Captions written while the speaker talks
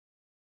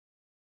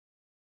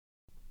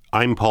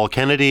I'm Paul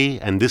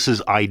Kennedy, and this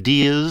is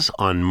Ideas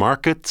on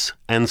Markets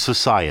and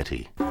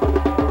Society.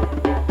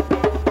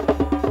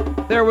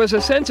 There was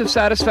a sense of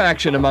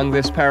satisfaction among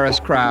this Paris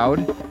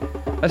crowd,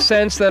 a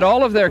sense that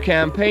all of their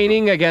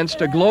campaigning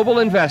against a global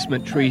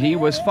investment treaty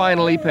was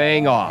finally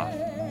paying off.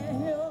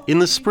 In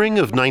the spring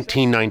of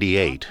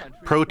 1998,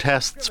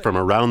 protests from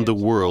around the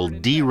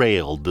world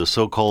derailed the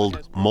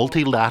so-called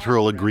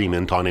Multilateral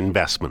Agreement on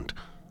Investment,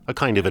 a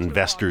kind of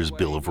investor's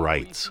Bill of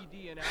Rights.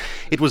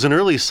 It was an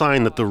early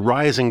sign that the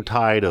rising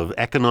tide of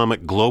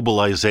economic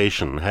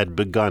globalization had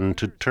begun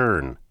to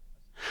turn.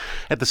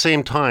 At the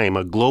same time,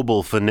 a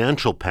global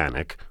financial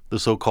panic, the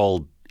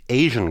so-called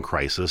Asian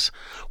crisis,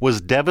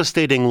 was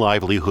devastating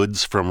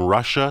livelihoods from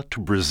Russia to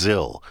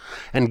Brazil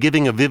and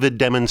giving a vivid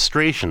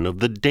demonstration of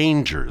the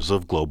dangers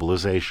of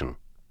globalization.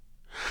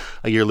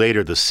 A year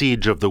later, the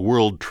siege of the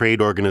World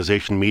Trade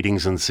Organization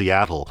meetings in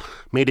Seattle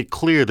made it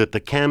clear that the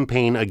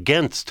campaign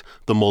against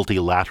the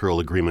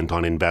Multilateral Agreement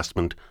on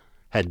Investment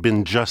had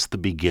been just the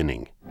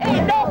beginning.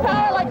 Ain't no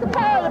power like the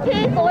power of the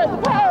people, and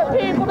the power of the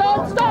people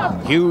don't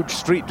stop. Huge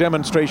street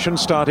demonstrations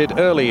started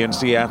early in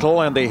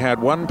Seattle, and they had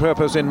one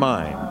purpose in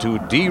mind: to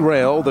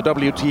derail the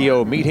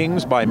WTO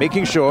meetings by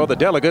making sure the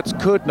delegates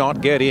could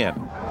not get in.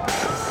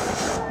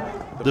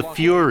 The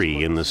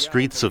fury in the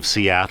streets of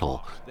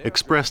Seattle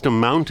expressed a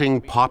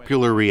mounting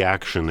popular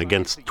reaction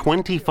against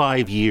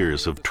 25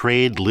 years of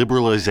trade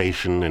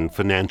liberalization and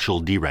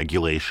financial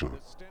deregulation.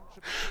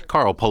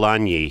 Karl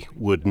Polanyi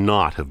would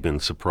not have been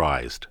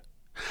surprised.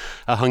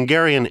 A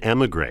Hungarian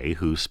émigré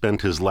who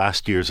spent his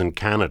last years in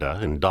Canada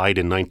and died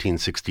in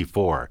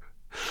 1964,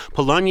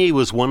 Polanyi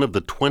was one of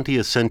the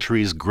 20th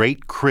century's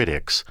great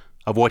critics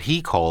of what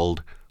he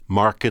called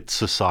market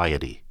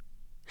society.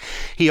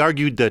 He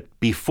argued that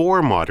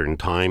before modern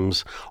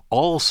times,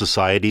 all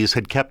societies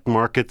had kept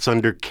markets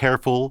under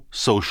careful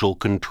social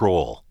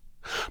control.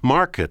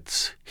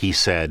 Markets, he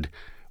said,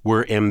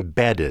 were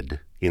embedded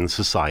in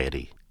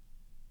society.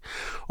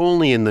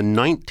 Only in the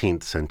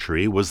 19th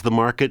century was the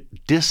market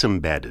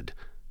disembedded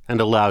and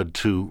allowed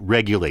to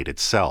regulate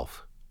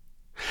itself.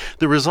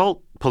 The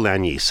result,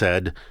 Polanyi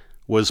said,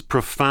 was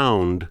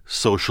profound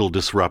social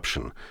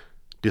disruption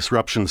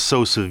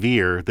so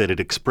severe that it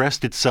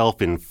expressed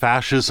itself in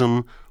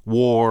fascism,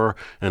 war,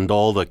 and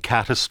all the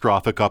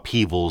catastrophic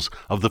upheavals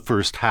of the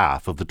first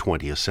half of the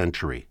 20th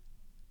century.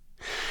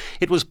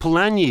 It was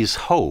Polanyi's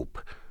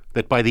hope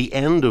that by the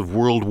end of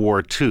World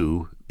War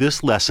II,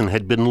 this lesson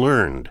had been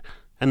learned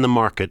and the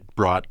market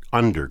brought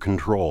under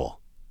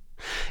control.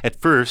 At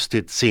first,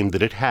 it seemed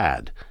that it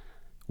had.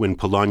 When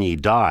Polanyi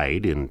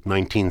died in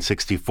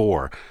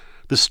 1964,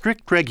 the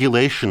strict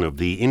regulation of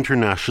the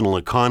international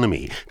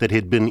economy that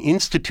had been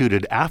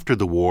instituted after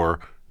the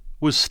war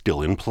was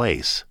still in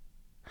place.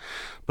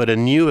 But a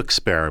new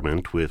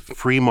experiment with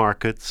free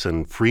markets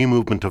and free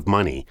movement of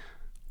money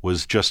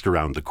was just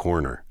around the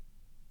corner.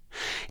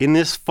 In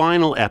this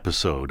final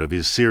episode of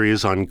his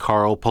series on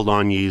Karl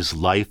Polanyi's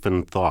life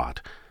and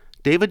thought,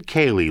 David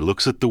Cayley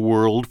looks at the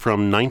world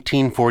from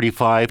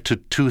 1945 to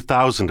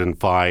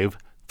 2005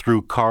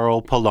 through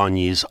Karl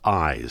Polanyi's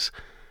eyes,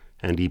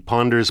 and he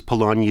ponders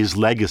Polanyi's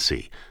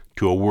legacy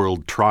to a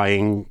world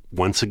trying,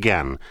 once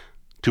again,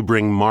 to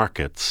bring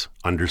markets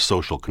under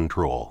social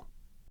control.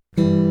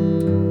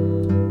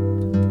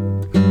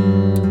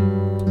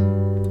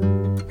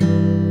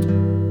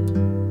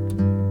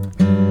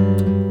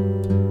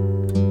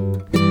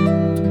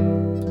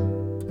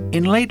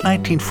 In late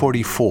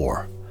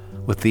 1944,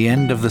 with the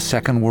end of the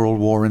Second World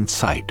War in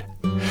sight,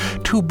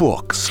 two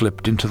books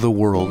slipped into the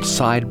world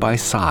side by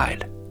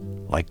side,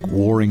 like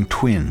warring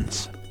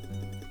twins.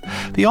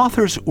 The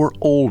authors were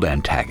old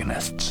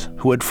antagonists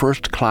who had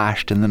first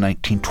clashed in the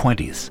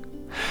 1920s,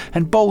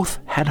 and both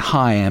had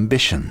high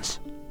ambitions: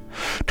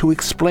 to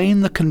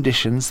explain the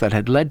conditions that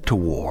had led to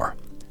war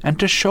and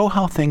to show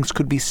how things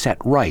could be set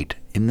right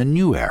in the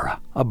new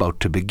era about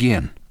to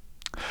begin.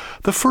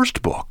 The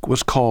first book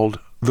was called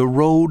The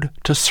Road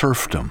to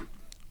Serfdom,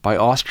 by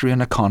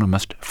Austrian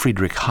economist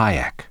Friedrich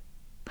Hayek.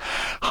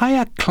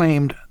 Hayek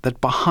claimed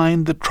that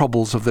behind the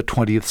troubles of the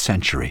 20th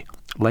century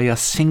lay a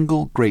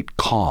single great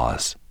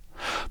cause: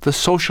 the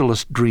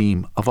socialist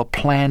dream of a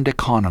planned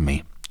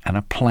economy and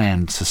a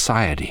planned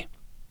society.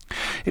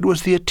 It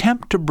was the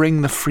attempt to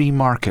bring the free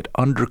market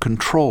under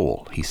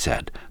control, he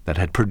said, that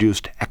had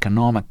produced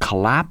economic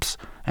collapse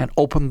and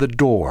opened the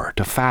door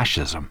to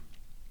fascism.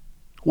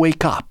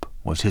 Wake up,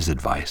 was his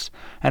advice,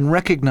 and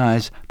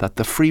recognize that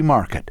the free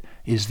market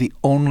is the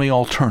only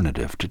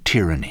alternative to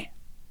tyranny.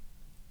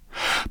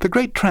 The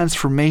Great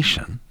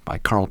Transformation, by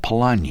Karl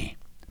Polanyi,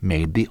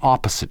 made the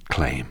opposite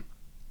claim.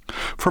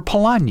 For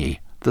Polanyi,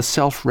 the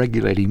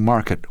self-regulating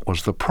market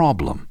was the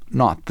problem,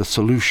 not the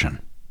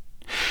solution.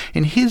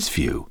 In his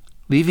view,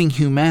 leaving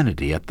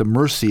humanity at the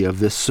mercy of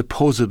this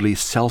supposedly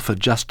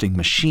self-adjusting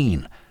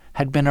machine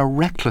had been a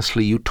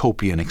recklessly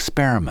utopian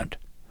experiment,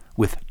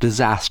 with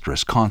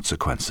disastrous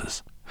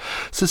consequences.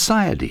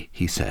 Society,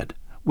 he said,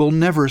 will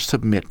never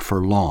submit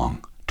for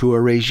long to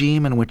a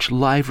regime in which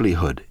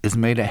livelihood is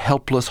made a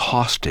helpless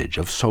hostage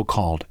of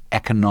so-called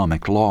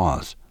economic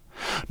laws,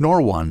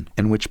 nor one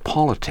in which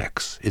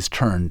politics is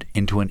turned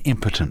into an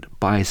impotent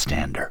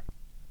bystander.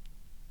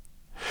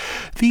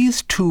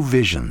 These two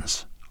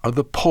visions are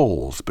the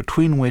poles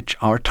between which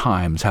our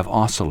times have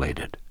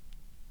oscillated.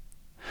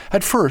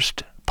 At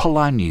first,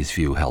 Polanyi's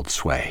view held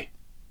sway.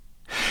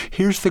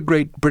 Here's the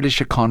great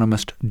British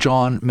economist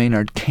John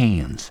Maynard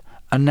Keynes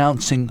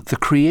announcing the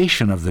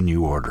creation of the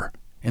New Order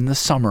in the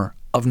summer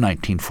of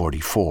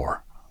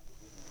 1944.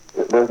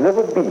 There's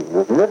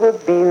never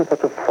been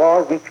such a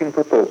far-reaching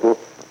proposal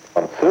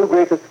on so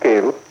great a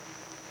scale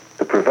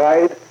to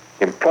provide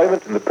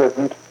employment in the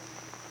present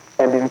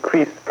and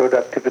increase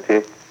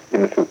productivity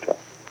in the future.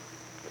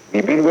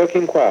 We've been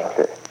working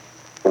quietly,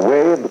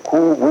 away in the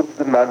cool woods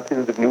and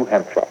mountains of New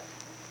Hampshire.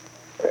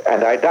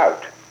 And I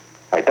doubt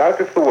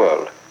if the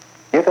world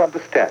yet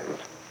understands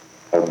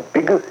how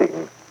big a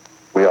thing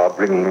we are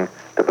bringing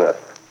to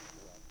birth.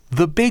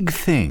 The big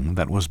thing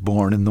that was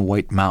born in the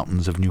White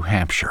Mountains of New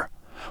Hampshire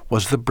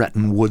was the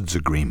Bretton Woods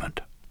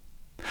Agreement.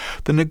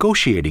 The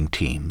negotiating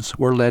teams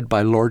were led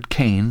by Lord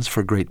Keynes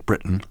for Great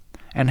Britain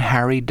and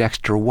Harry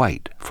Dexter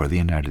White for the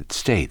United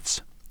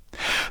States.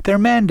 Their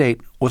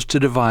mandate was to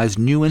devise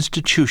new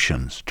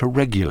institutions to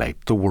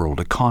regulate the world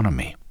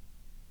economy.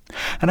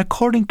 And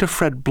according to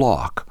Fred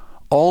Bloch,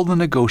 all the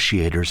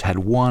negotiators had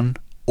one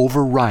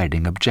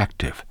overriding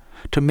objective: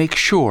 to make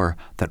sure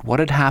that what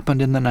had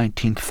happened in the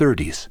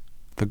 1930s,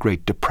 the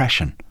Great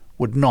Depression,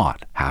 would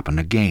not happen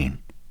again.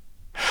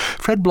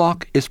 Fred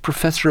Bloch is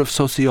professor of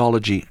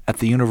sociology at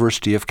the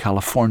University of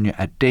California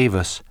at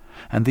Davis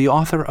and the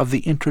author of the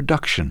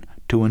introduction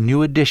to a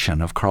new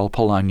edition of Karl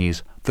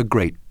Polanyi's The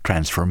Great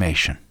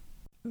Transformation.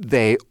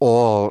 They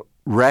all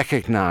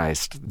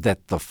recognized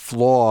that the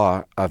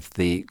flaw of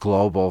the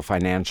global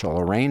financial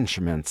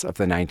arrangements of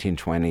the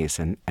 1920s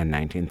and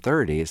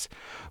 1930s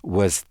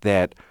was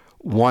that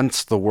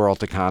once the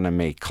world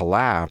economy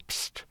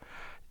collapsed,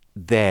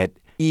 that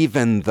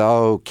even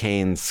though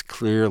Keynes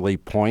clearly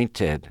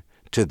pointed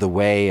to the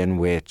way in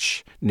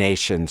which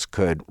nations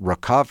could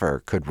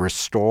recover, could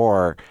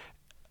restore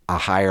a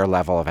higher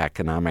level of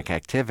economic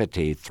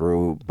activity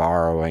through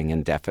borrowing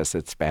and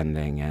deficit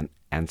spending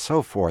and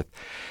so forth,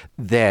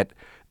 that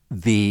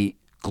the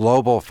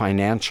global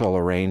financial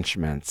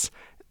arrangements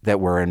that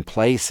were in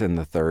place in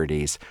the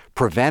 30s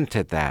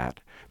prevented that,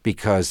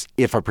 because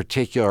if a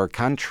particular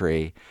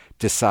country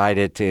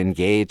decided to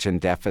engage in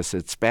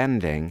deficit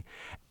spending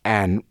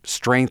and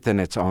strengthen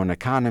its own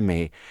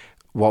economy,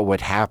 what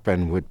would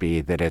happen would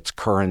be that its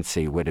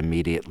currency would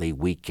immediately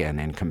weaken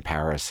in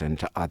comparison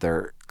to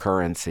other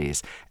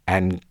currencies,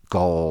 and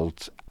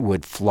gold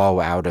would flow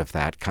out of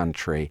that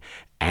country,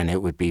 and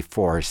it would be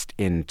forced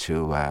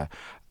into a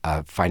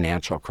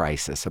financial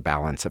crisis, a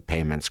balance of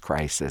payments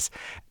crisis,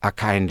 a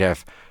kind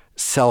of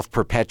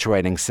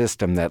self-perpetuating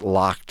system that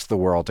locked the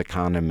world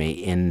economy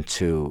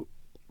into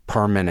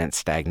permanent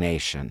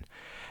stagnation.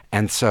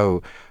 And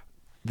so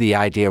the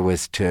idea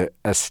was to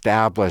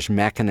establish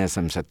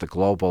mechanisms at the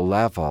global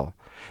level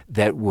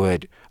that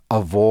would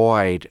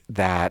avoid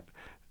that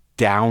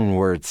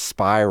downward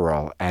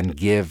spiral and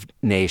give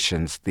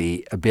nations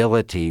the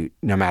ability,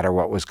 no matter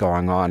what was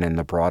going on in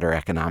the broader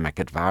economic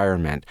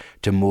environment,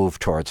 to move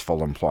towards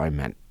full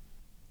employment.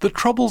 The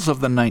troubles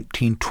of the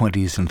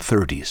 1920s and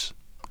 30s,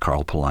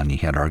 Karl Polanyi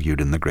had argued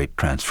in The Great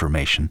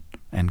Transformation,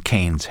 and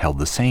Keynes held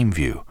the same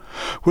view,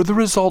 were the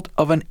result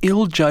of an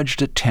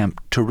ill-judged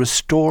attempt to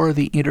restore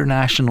the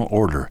international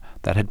order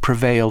that had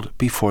prevailed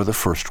before the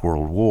First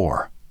World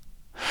War.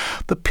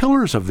 The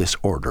pillars of this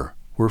order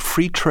were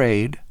free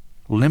trade,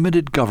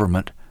 limited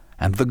government,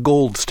 and the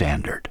gold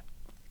standard.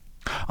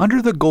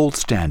 Under the gold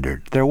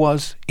standard, there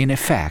was, in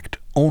effect,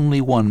 only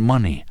one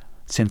money,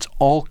 since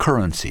all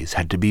currencies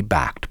had to be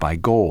backed by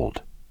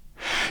gold.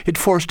 It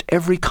forced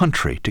every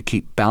country to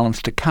keep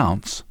balanced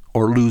accounts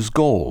or lose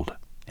gold,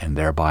 and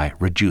thereby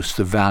reduce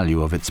the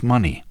value of its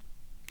money.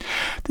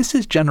 This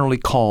is generally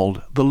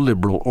called the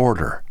liberal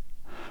order,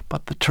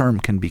 but the term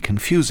can be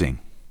confusing,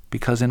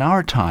 because in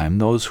our time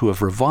those who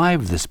have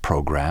revived this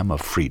program of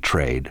free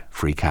trade,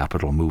 free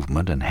capital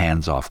movement, and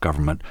hands-off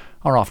government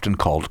are often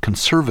called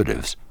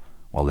conservatives,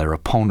 while their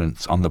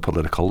opponents on the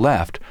political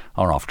left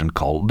are often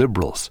called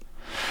liberals.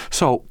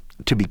 So,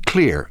 to be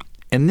clear,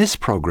 in this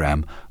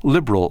program,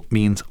 liberal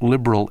means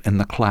liberal in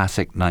the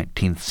classic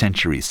 19th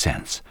century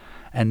sense,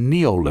 and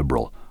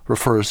neoliberal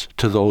refers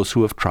to those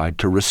who have tried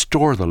to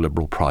restore the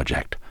liberal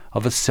project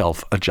of a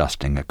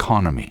self-adjusting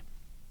economy.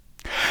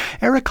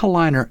 Erika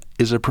Leiner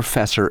is a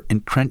professor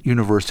in Trent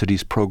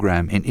University's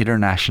program in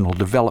International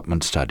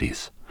Development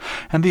Studies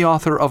and the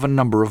author of a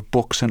number of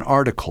books and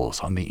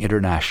articles on the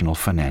international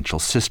financial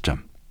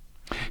system.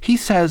 He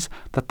says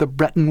that the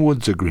Bretton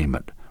Woods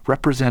Agreement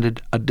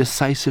represented a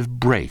decisive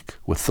break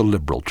with the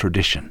liberal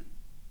tradition.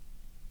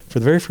 For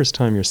the very first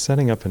time, you're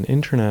setting up an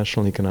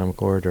international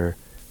economic order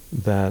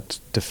that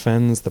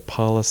defends the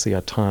policy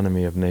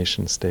autonomy of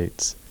nation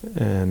states.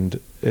 And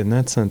in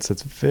that sense,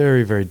 it's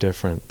very, very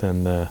different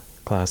than the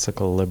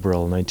classical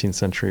liberal 19th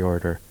century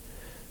order.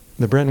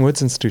 The Bretton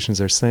Woods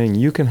institutions are saying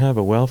you can have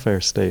a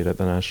welfare state at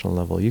the national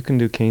level. You can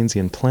do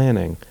Keynesian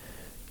planning.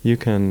 You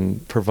can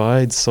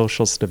provide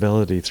social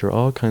stability through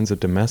all kinds of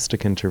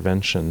domestic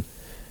intervention,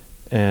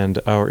 and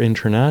our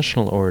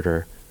international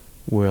order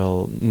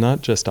will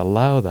not just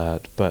allow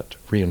that, but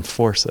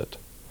reinforce it.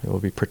 It will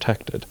be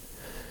protected.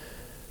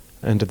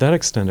 And to that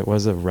extent, it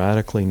was a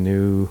radically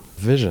new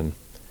vision,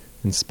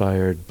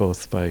 inspired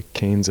both by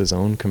Keynes's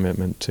own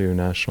commitment to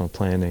national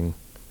planning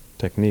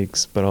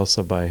techniques, but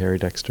also by Harry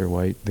Dexter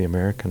White, the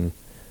American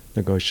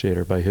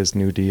negotiator, by his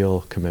New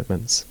Deal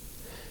commitments.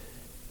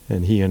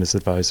 And he and his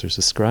advisors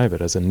describe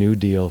it as a new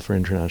deal for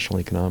international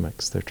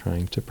economics. They're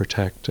trying to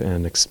protect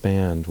and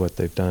expand what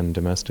they've done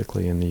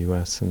domestically in the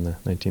U.S. in the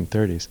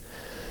 1930s.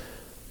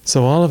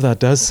 So all of that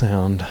does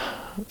sound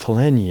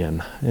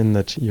Polanyian, in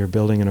that you're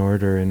building an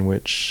order in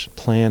which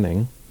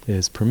planning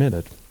is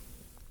permitted.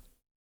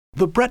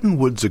 The Bretton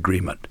Woods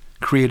Agreement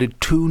created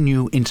two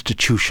new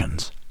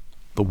institutions,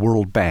 the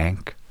World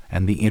Bank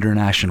and the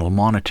International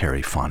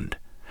Monetary Fund,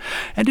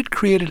 and it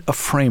created a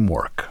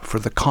framework for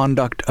the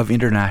conduct of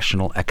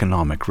international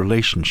economic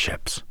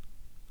relationships.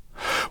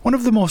 One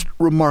of the most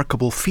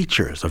remarkable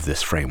features of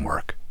this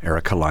framework,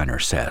 Erica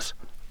Leiner says,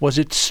 was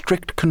its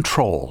strict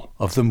control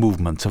of the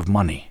movements of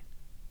money.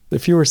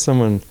 If you were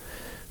someone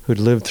who'd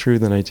lived through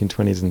the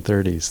 1920s and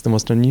 30s, the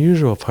most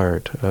unusual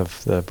part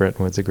of the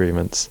Bretton Woods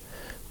agreements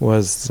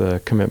was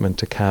the commitment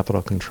to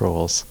capital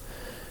controls.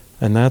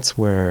 And that's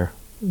where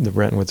the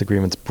Bretton Woods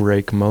agreements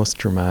break most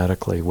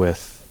dramatically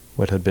with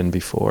what had been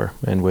before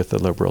and with the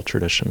liberal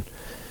tradition.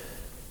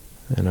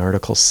 And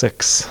Article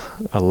 6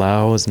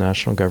 allows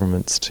national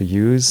governments to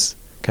use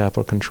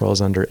capital controls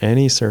under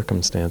any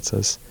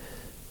circumstances,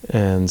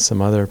 and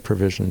some other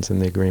provisions in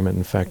the agreement,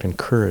 in fact,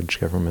 encourage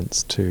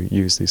governments to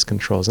use these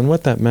controls. And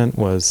what that meant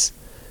was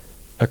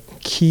a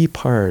key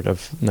part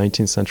of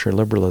 19th century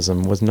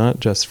liberalism was not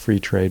just free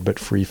trade, but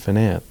free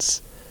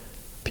finance.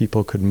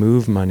 People could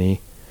move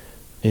money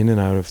in and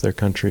out of their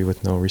country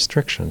with no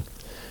restriction.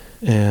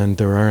 And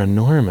there are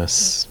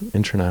enormous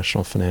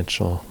international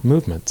financial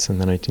movements in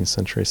the 19th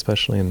century,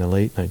 especially in the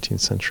late 19th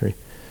century.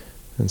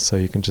 And so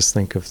you can just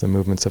think of the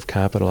movements of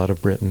capital out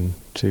of Britain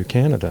to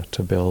Canada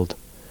to build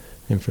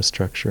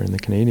infrastructure in the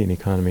Canadian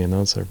economy, and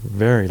those are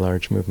very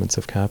large movements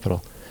of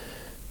capital.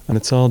 And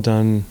it's all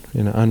done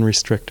in an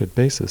unrestricted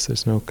basis.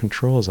 There's no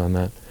controls on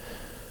that.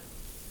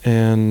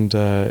 And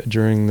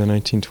during the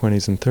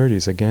 1920s and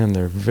 30s, again,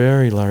 there are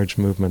very large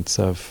movements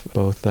of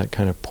both that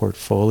kind of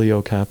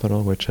portfolio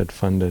capital, which had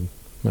funded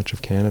much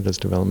of Canada's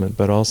development,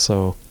 but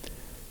also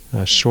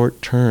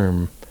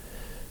short-term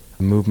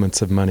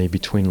movements of money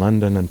between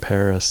London and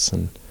Paris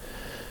and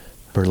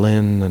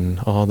Berlin and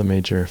all the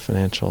major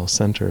financial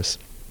centers.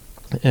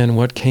 And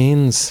what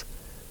Keynes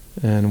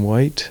and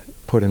White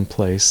put in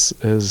place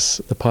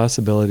is the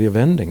possibility of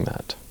ending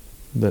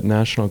that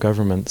national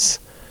governments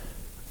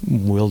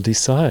will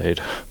decide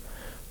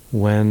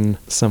when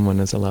someone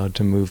is allowed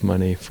to move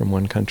money from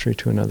one country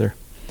to another.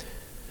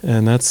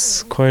 And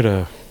that's quite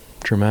a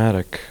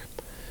dramatic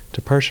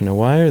departure. Now,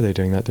 why are they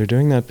doing that? They're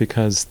doing that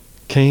because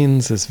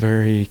Keynes is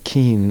very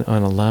keen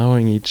on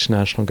allowing each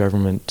national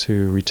government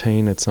to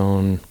retain its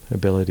own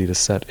ability to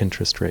set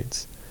interest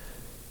rates.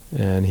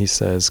 And he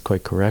says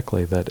quite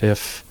correctly that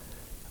if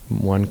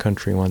one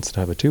country wants to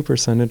have a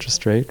 2%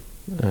 interest rate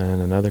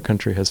and another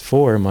country has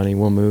 4%, money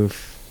will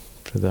move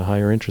to the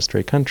higher interest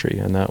rate country,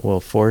 and that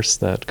will force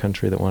that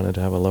country that wanted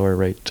to have a lower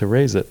rate to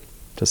raise it,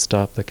 to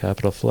stop the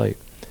capital flight.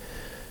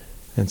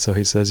 And so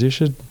he says you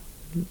should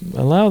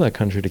allow that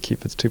country to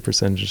keep its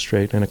 2% interest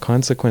rate, and a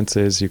consequence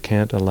is you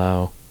can't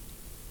allow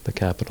the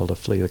capital to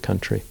flee the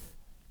country.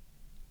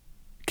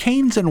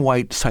 Keynes and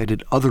White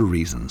cited other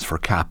reasons for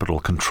capital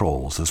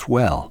controls as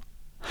well.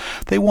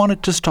 They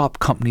wanted to stop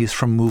companies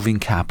from moving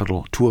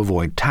capital to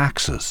avoid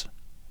taxes,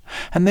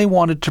 and they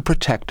wanted to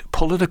protect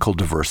political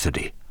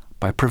diversity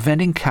by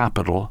preventing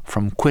capital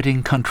from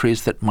quitting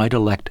countries that might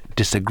elect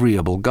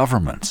disagreeable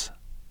governments.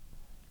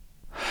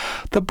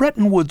 The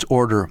Bretton Woods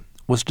Order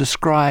was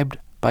described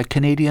by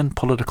Canadian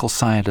political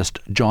scientist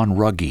John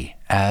Ruggie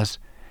as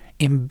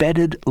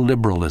embedded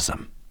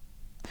liberalism.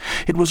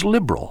 It was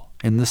liberal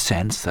in the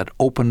sense that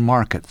open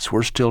markets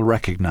were still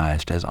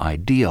recognized as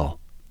ideal.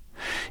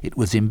 It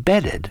was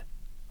embedded,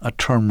 a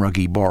term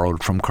Ruggie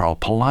borrowed from Karl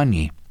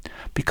Polanyi,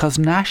 because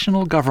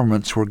national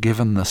governments were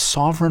given the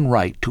sovereign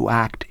right to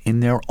act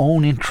in their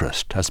own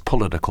interest as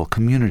political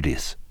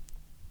communities.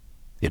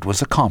 It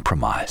was a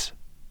compromise.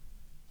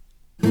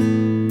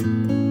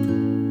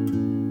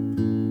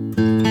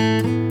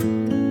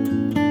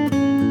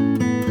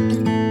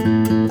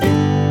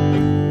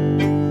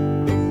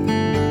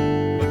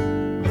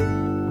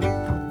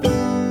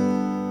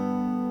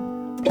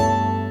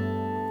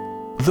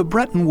 The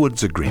Bretton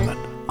Woods Agreement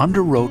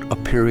underwrote a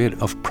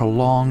period of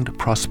prolonged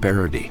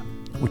prosperity,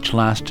 which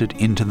lasted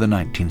into the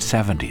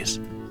 1970s.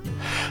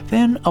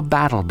 Then a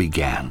battle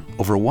began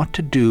over what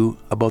to do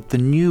about the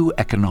new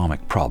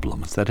economic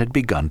problems that had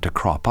begun to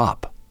crop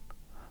up.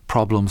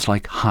 Problems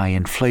like high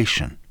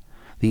inflation,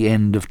 the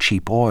end of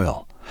cheap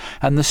oil,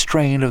 and the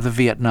strain of the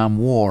Vietnam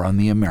War on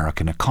the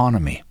American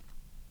economy.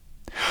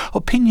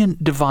 Opinion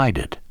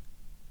divided.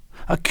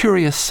 A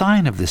curious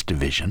sign of this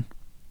division,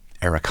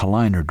 Erika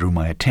Leiner drew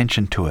my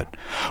attention to it,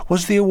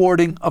 was the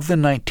awarding of the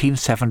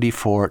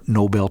 1974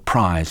 Nobel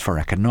Prize for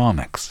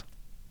Economics.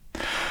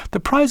 The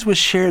prize was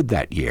shared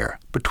that year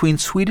between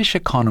Swedish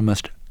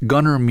economist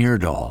Gunnar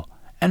Myrdal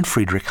and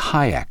Friedrich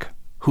Hayek,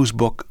 whose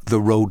book The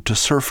Road to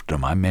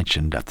Serfdom I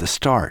mentioned at the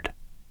start.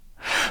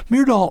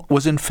 Myrdal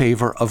was in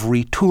favor of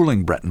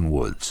retooling Bretton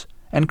Woods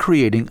and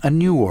creating a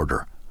new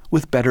order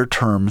with better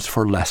terms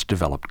for less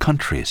developed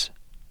countries.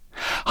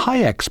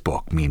 Hayek's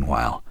book,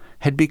 meanwhile,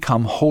 had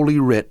become holy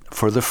writ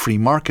for the free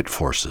market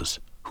forces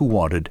who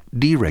wanted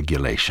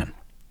deregulation.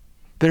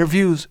 Their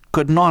views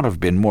could not have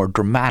been more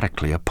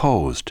dramatically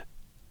opposed.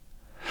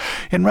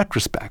 In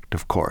retrospect,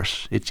 of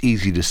course, it's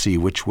easy to see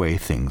which way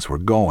things were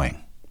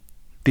going.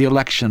 The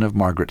election of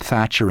Margaret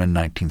Thatcher in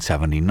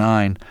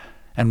 1979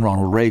 and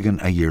Ronald Reagan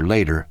a year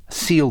later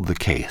sealed the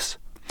case.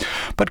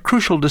 But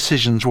crucial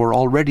decisions were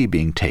already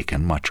being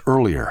taken much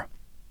earlier.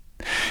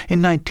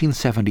 In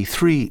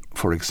 1973,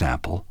 for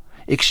example,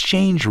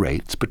 exchange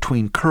rates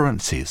between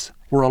currencies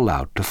were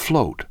allowed to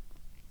float.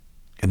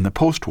 In the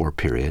post-war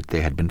period,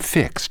 they had been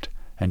fixed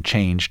and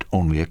changed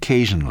only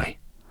occasionally.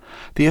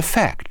 The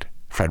effect,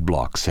 Fred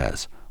Block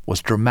says,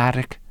 was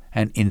dramatic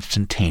and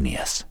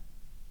instantaneous.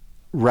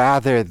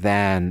 Rather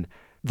than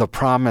the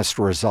promised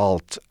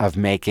result of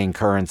making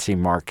currency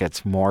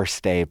markets more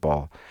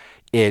stable,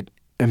 it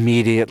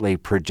immediately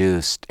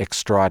produced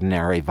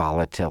extraordinary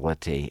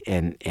volatility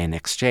in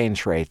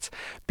exchange rates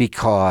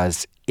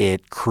because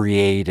it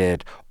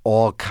created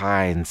all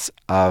kinds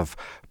of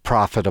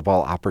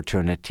profitable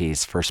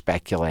opportunities for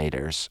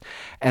speculators.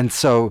 And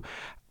so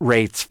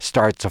rates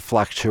start to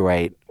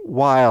fluctuate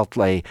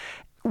wildly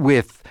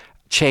with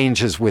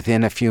changes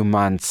within a few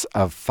months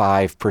of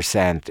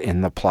 5%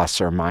 in the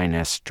plus or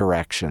minus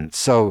direction.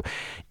 So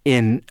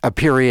in a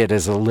period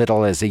as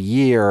little as a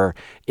year,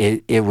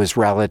 it was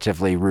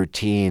relatively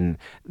routine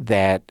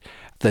that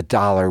the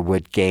dollar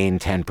would gain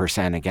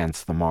 10%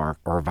 against the mark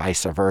or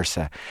vice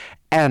versa.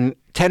 And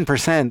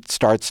 10%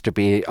 starts to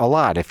be a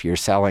lot if you're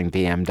selling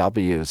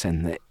BMWs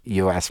in the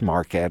U.S.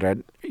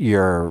 market.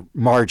 Your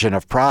margin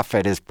of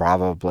profit is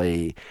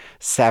probably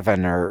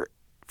 7 or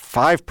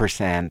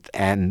 5%,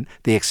 and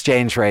the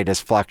exchange rate is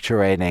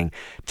fluctuating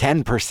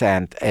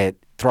 10%, it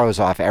throws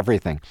off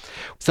everything.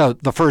 So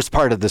the first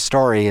part of the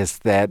story is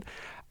that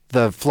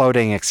the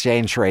floating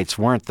exchange rates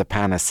weren't the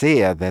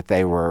panacea that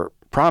they were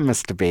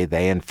promised to be.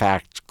 They, in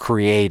fact,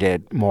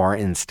 created more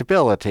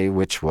instability,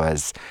 which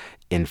was,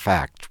 in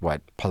fact,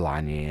 what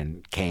Polanyi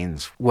and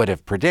Keynes would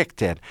have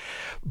predicted.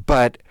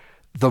 But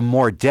the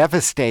more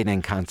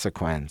devastating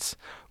consequence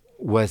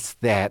was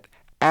that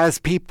as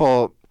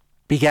people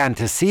began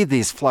to see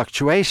these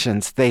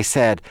fluctuations, they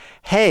said,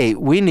 hey,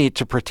 we need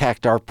to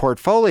protect our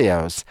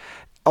portfolios.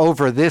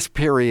 Over this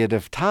period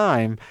of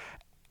time,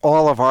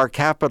 all of our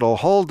capital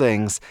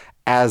holdings,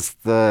 as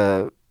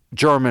the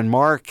German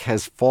mark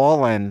has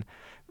fallen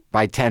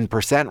by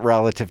 10%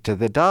 relative to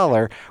the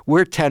dollar,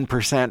 we're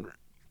 10%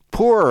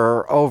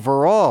 poorer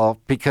overall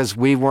because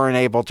we weren't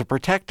able to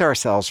protect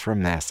ourselves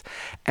from this.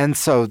 And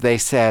so they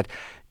said,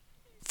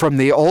 from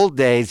the old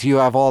days, you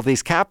have all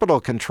these capital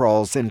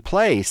controls in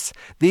place.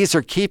 These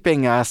are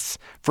keeping us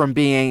from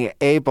being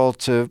able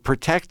to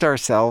protect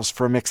ourselves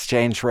from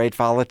exchange rate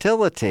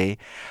volatility.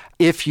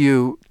 If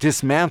you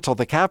dismantle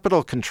the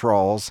capital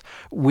controls,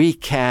 we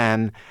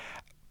can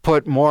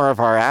put more of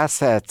our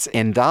assets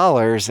in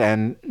dollars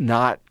and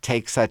not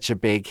take such a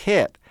big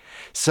hit.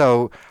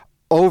 So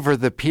over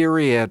the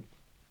period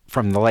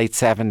from the late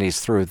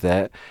 70s through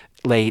the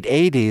late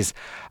 80s,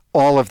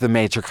 all of the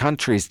major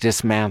countries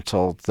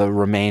dismantled the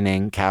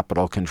remaining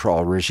capital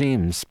control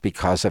regimes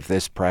because of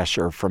this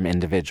pressure from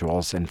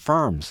individuals and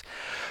firms.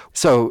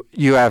 So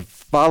you have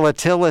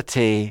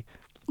volatility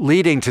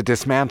leading to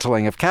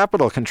dismantling of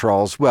capital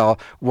controls. Well,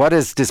 what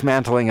does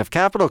dismantling of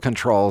capital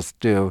controls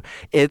do?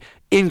 It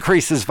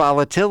increases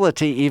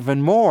volatility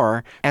even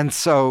more. And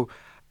so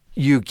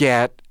you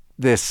get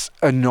this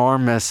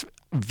enormous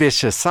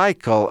vicious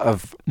cycle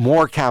of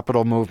more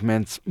capital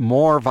movements,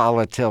 more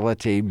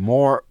volatility,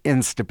 more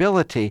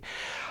instability.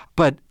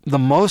 But the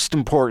most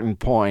important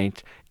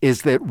point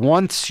is that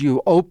once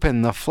you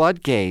open the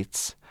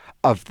floodgates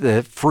of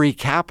the free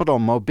capital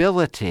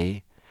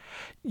mobility,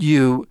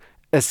 you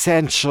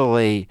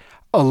essentially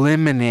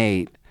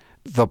eliminate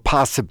the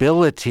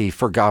possibility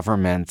for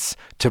governments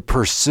to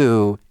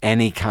pursue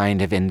any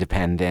kind of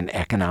independent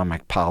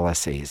economic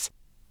policies.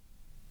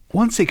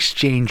 Once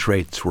exchange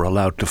rates were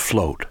allowed to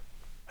float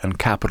and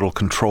capital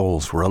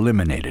controls were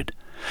eliminated,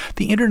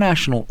 the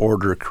international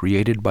order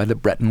created by the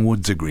Bretton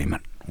Woods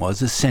Agreement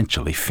was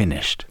essentially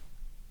finished.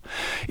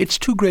 Its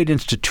two great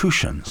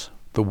institutions,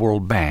 the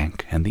World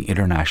Bank and the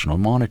International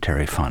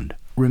Monetary Fund,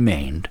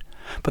 remained,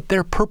 but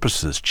their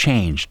purposes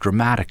changed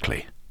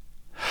dramatically.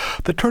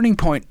 The turning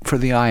point for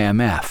the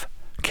IMF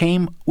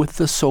came with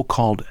the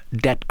so-called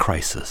debt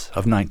crisis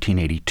of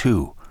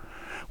 1982,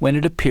 when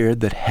it appeared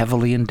that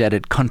heavily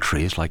indebted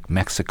countries like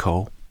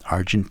Mexico,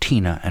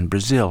 Argentina, and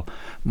Brazil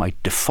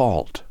might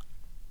default.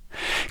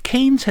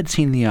 Keynes had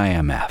seen the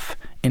IMF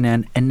in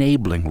an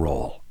enabling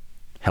role,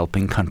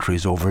 helping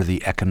countries over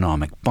the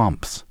economic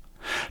bumps.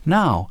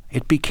 Now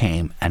it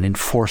became an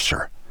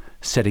enforcer,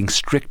 setting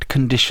strict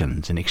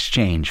conditions in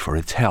exchange for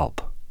its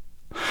help.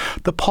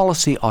 The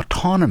policy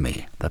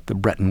autonomy that the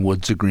Bretton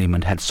Woods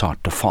Agreement had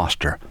sought to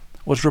foster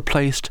was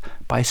replaced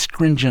by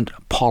stringent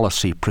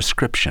policy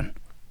prescription.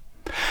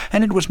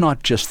 And it was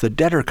not just the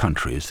debtor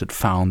countries that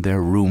found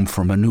their room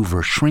for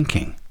maneuver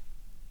shrinking.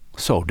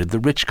 So did the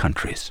rich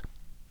countries.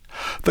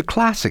 The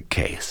classic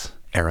case,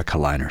 Erika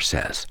Leiner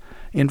says,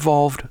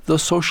 involved the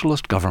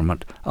socialist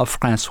government of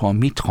François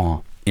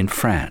Mitterrand in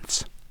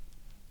France.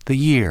 The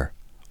year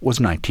was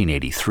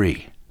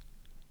 1983.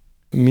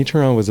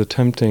 Mitterrand was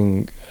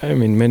attempting,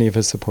 many of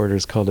his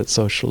supporters called it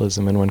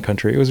socialism in one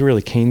country. It was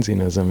really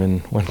Keynesianism in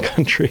one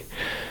country.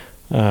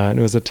 And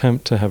it was an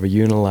attempt to have a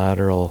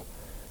unilateral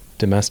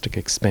domestic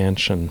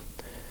expansion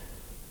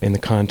in the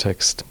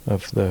context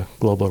of the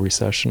global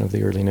recession of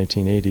the early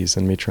 1980s,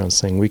 and Mitterrand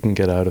saying we can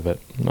get out of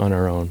it on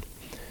our own.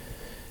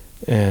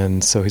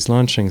 And so he's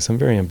launching some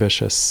very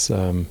ambitious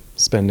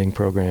spending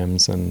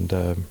programs and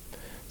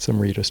some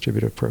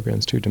redistributive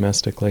programs too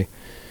domestically.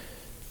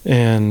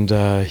 And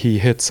he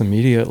hits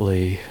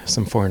immediately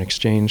some foreign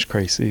exchange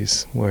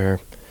crises where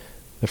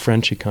the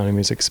French economy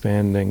is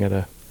expanding at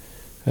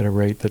a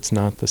rate that's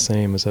not the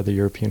same as other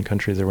European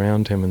countries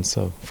around him, and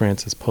so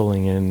France is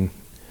pulling in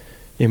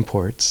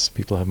imports.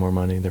 People have more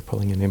money, they're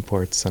pulling in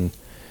imports, and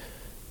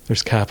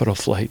there's capital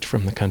flight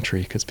from the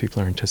country because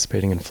people are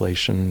anticipating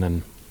inflation,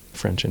 and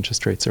French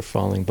interest rates are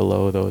falling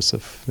below those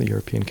of the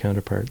European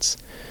counterparts.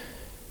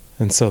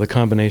 And so the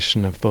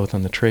combination of both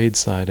on the trade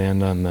side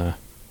and on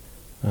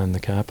the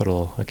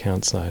capital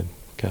account side,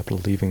 capital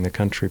leaving the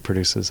country,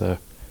 produces a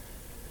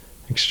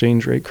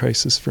exchange rate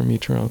crisis for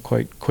Mitterrand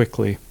quite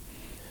quickly.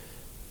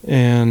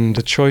 And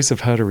the choice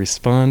of how to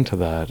respond to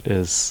that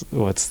is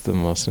what's the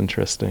most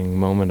interesting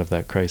moment of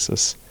that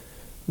crisis.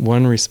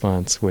 One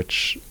response,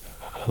 which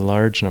a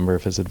large number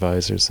of his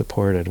advisors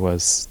supported,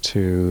 was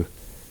to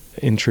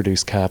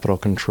introduce capital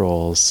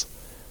controls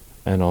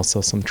and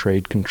also some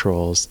trade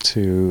controls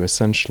to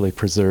essentially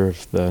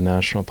preserve the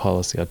national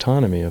policy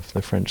autonomy of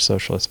the French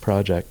socialist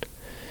project.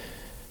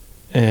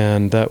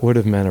 And that would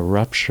have meant a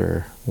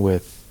rupture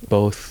with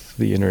both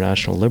the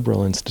international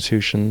liberal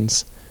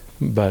institutions,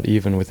 but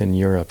even within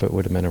Europe, it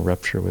would have meant a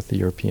rupture with the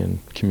European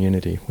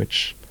community,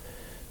 which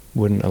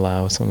wouldn't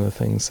allow some of the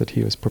things that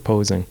he was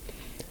proposing.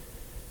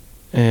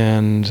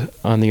 And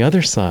on the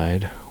other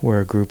side were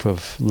a group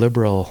of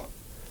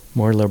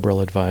more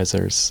liberal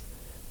advisors,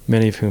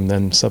 many of whom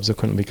then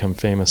subsequently become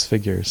famous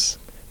figures.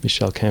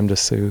 Michel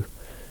Camdessus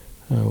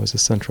was a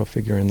central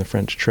figure in the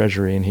French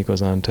Treasury, and he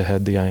goes on to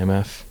head the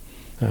IMF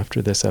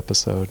after this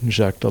episode.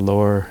 Jacques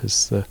Delors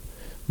is the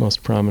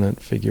most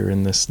prominent figure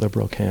in this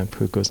liberal camp,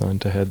 who goes on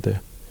to head the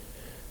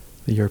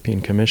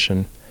European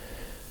Commission.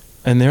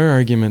 And their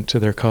argument to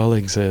their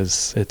colleagues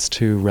is it's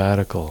too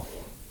radical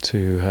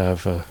to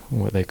have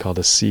what they call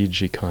a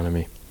siege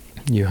economy.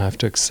 You have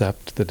to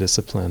accept the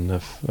discipline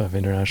of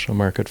international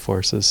market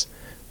forces,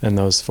 and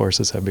those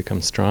forces have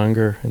become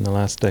stronger in the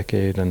last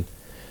decade, and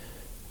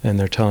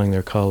they're telling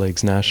their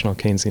colleagues national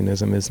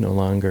Keynesianism is no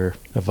longer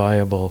a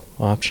viable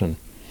option.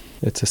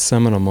 It's a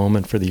seminal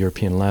moment for the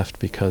European left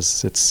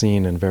because it's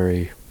seen in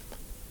very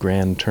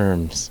grand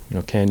terms.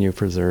 Can you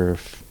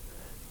preserve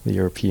the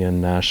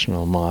European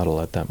national model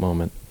at that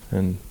moment?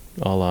 And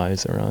all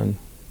eyes are on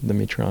the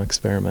Mitterrand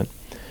experiment.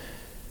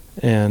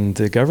 And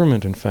the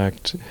government, in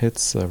fact,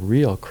 hits a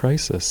real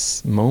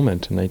crisis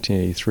moment in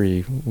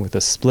 1983 with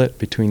a split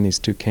between these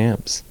two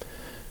camps.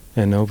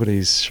 And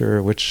nobody's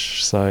sure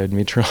which side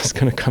Mitterrand's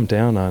going to come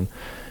down on.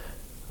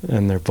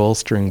 And they're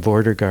bolstering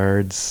border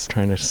guards,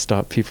 trying to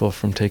stop people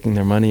from taking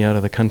their money out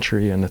of the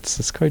country, and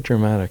it's quite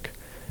dramatic.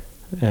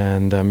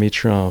 And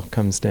Mitterrand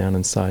comes down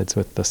and sides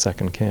with the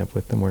second camp,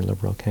 with the more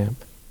liberal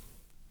camp.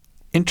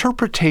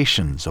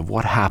 Interpretations of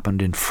what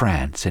happened in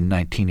France in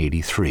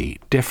 1983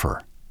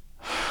 differ.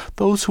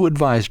 Those who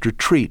advised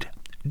retreat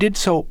did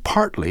so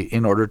partly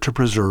in order to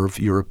preserve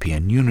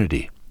European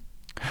unity.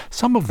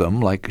 Some of them,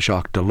 like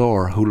Jacques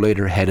Delors, who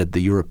later headed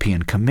the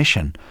European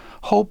Commission,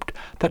 hoped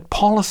that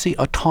policy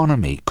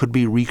autonomy could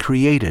be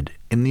recreated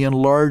in the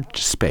enlarged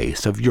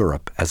space of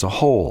Europe as a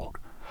whole.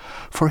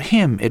 For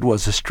him, it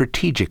was a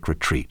strategic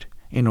retreat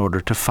in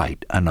order to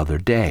fight another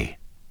day.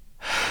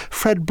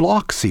 Fred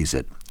Bloch sees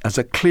it as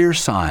a clear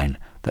sign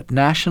that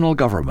national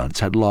governments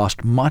had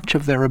lost much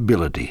of their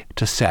ability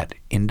to set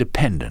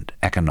independent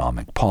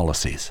economic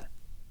policies.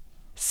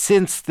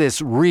 Since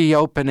this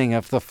reopening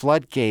of the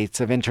floodgates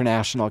of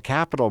international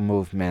capital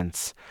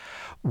movements,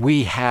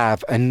 we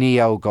have a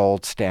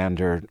neo-gold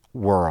standard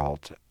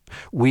world.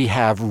 We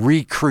have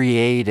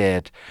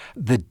recreated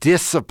the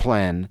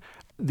discipline,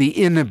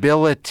 the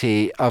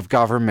inability of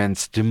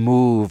governments to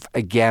move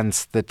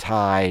against the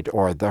tide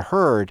or the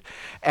herd,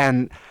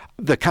 and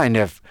the kind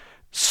of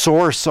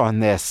source on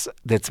this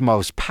that's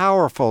most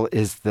powerful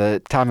is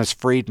the Thomas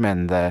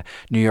Friedman, the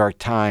New York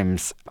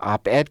Times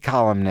op-ed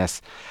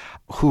columnist,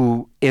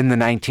 who in the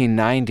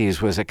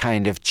 1990s was a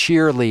kind of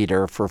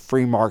cheerleader for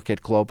free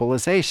market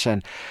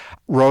globalization,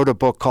 wrote a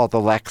book called The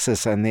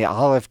Lexus and the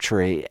Olive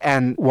Tree.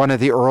 And one of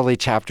the early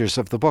chapters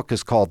of the book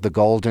is called The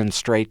Golden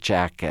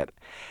Straitjacket.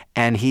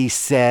 And he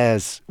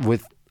says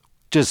with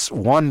just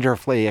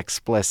wonderfully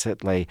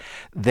explicitly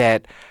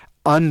that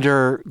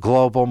under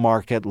global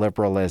market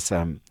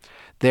liberalism,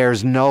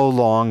 there's no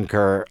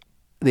longer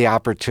the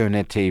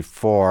opportunity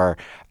for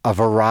a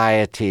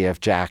variety of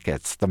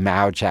jackets, the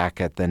Mao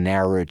jacket, the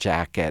Nehru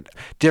jacket.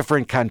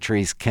 Different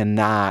countries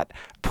cannot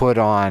put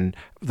on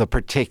the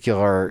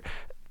particular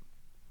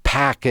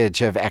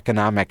package of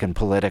economic and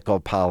political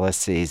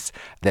policies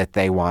that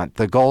they want.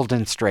 The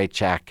golden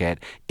straitjacket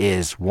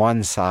is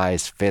one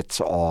size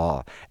fits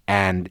all,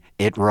 and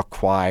it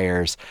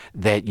requires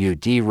that you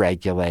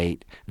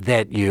deregulate,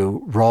 that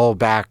you roll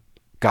back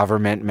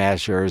government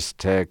measures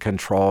to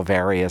control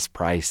various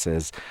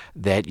prices,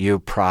 that you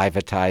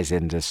privatize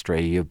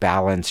industry, you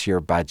balance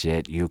your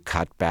budget, you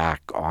cut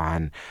back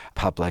on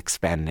public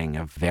spending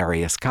of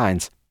various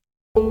kinds.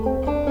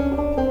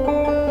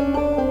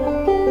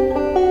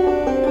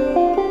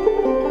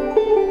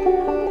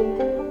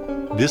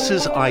 This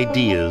is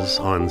Ideas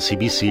on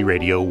CBC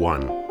Radio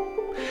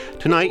 1.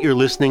 Tonight you're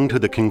listening to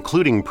the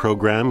concluding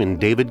program in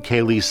David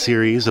Cayley's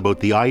series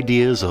about the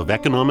ideas of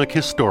economic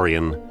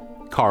historian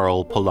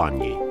Karl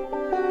Polanyi.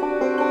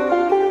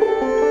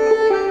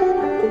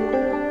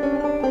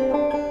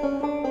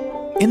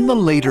 In the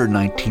later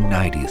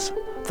 1990s,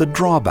 the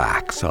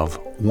drawbacks of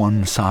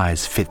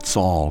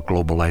one-size-fits-all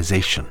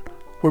globalization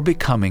were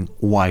becoming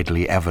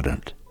widely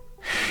evident.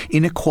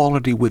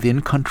 Inequality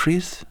within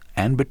countries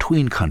and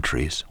between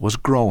countries was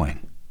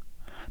growing.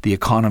 The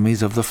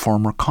economies of the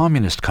former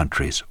communist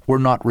countries were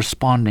not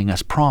responding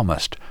as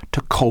promised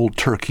to cold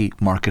turkey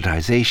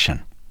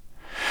marketization.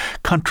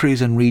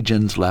 Countries and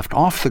regions left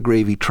off the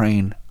gravy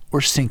train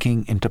were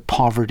sinking into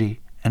poverty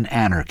and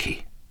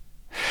anarchy.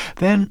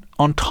 Then,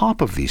 on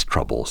top of these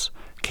troubles,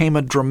 came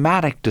a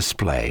dramatic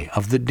display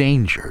of the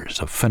dangers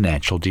of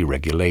financial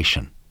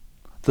deregulation,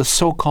 the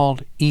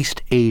so-called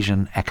East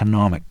Asian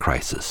economic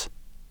crisis.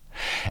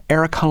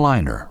 Eric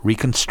Helleiner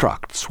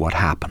reconstructs what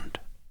happened.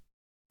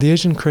 The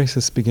Asian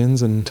crisis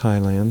begins in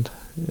Thailand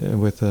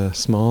with a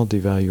small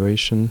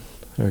devaluation,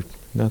 or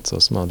not so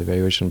small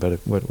devaluation, but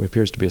what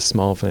appears to be a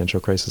small financial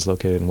crisis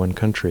located in one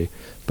country,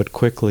 but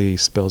quickly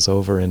spills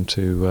over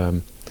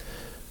into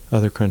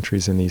other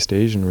countries in the East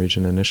Asian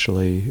region,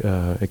 initially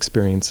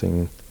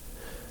experiencing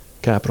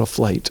capital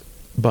flight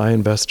by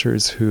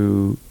investors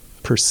who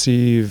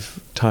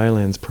perceive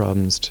Thailand's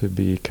problems to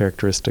be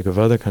characteristic of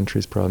other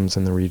countries' problems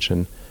in the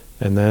region.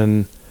 And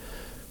then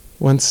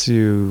once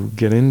you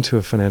get into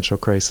a financial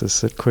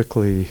crisis, it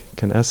quickly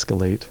can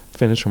escalate.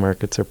 Financial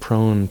markets are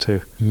prone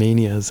to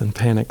manias and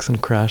panics and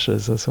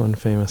crashes, as one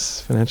famous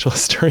financial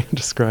historian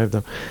described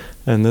them.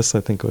 And this,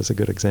 I think, was a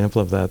good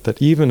example of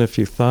that even if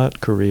you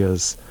thought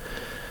Korea's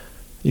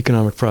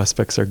economic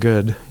prospects are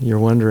good, you're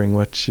wondering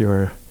what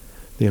the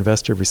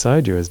investor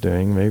beside you is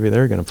doing. Maybe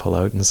they're going to pull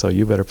out, and so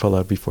you better pull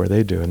out before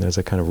they do. And there's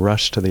a kind of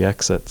rush to the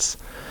exits,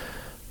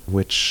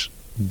 which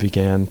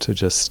began to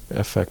just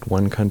affect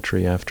one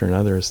country after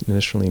another,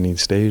 initially in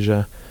East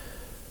Asia,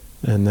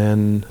 and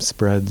then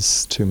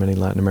spreads to many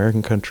Latin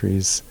American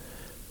countries,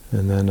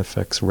 and then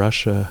affects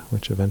Russia,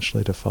 which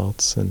eventually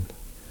defaults in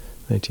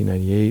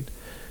 1998.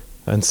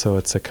 And so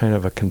it's a kind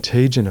of a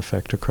contagion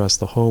effect across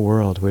the whole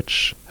world,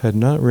 which had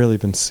not really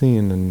been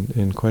seen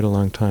in quite a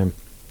long time,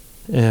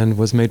 and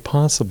was made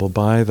possible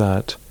by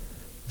that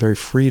very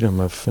freedom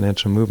of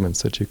financial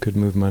movements, that you could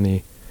move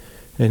money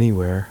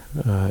anywhere.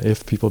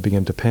 If people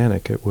begin to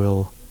panic, it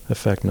will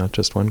affect not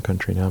just one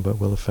country now, but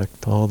will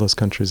affect all those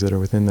countries that are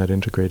within that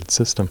integrated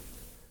system.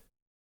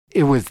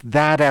 It was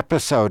that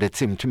episode, it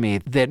seemed to me,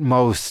 that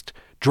most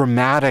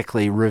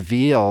dramatically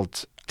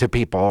revealed to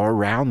people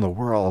around the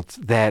world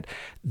that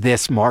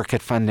this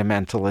market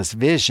fundamentalist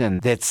vision,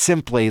 that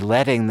simply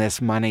letting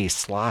this money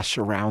slosh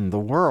around the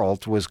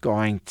world was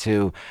going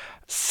to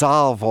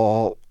solve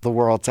all the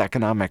world's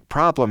economic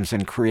problems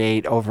and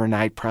create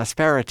overnight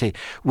prosperity,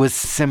 was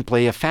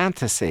simply a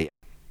fantasy.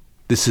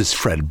 This is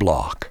Fred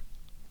Block.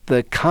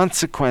 The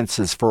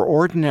consequences for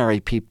ordinary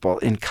people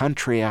in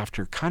country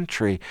after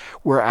country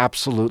were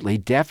absolutely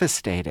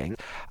devastating.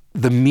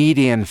 The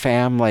median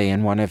family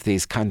in one of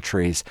these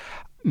countries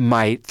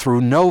might,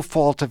 through no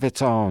fault of its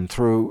own,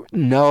 through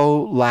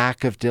no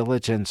lack of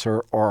diligence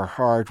or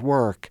hard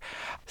work,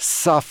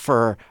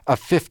 suffer a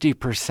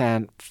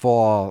 50%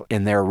 fall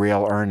in their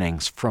real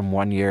earnings from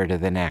one year to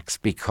the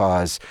next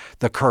because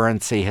the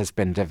currency has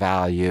been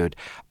devalued,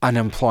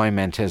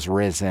 unemployment has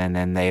risen,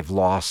 and they've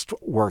lost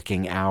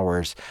working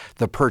hours.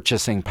 The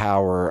purchasing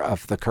power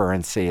of the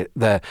currency,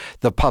 the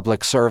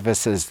public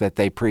services that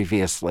they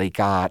previously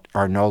got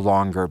are no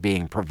longer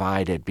being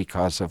provided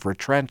because of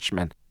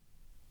retrenchment.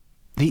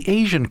 The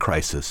Asian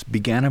crisis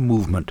began a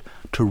movement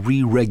to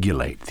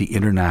re-regulate the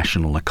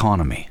international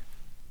economy.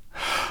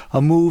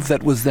 A move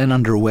that was then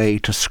underway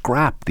to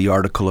scrap the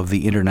article of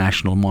the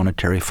International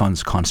Monetary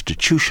Fund's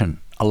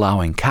constitution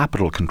allowing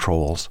capital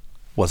controls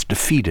was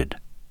defeated.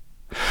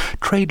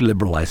 Trade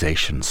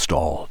liberalization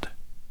stalled.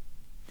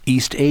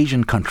 East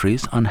Asian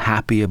countries,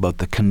 unhappy about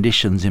the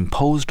conditions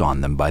imposed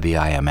on them by the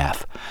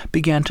IMF,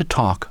 began to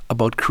talk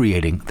about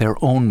creating their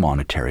own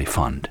monetary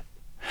fund.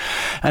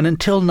 And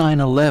until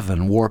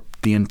 9/11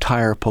 warped the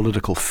entire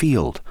political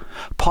field,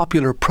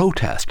 popular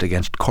protest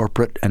against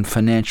corporate and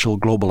financial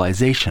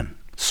globalization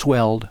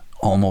swelled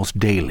almost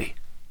daily.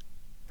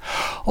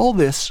 All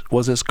this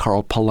was as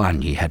Karl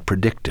Polanyi had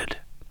predicted.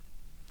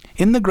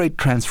 In The Great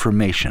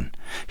Transformation,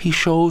 he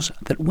shows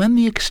that when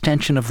the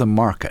extension of the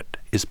market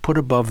is put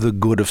above the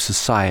good of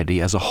society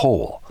as a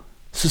whole,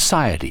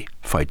 society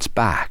fights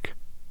back.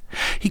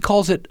 He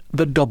calls it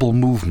the double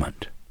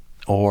movement,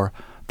 or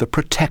the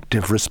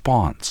protective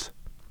response.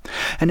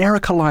 And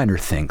Erika Leiner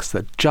thinks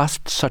that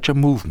just such a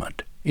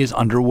movement is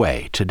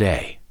underway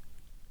today.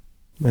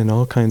 In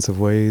all kinds of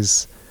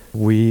ways,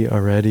 we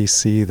already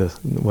see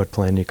what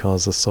Polanyi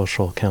calls the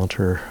social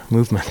counter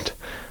movement.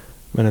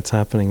 And it's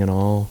happening in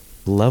all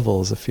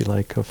levels, if you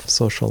like, of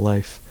social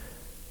life.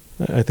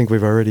 I think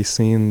we've already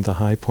seen the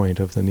high point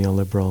of the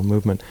neoliberal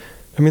movement.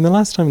 I mean, the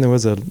last time there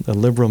was a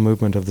liberal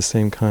movement of the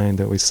same kind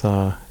that we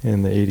saw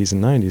in the 80s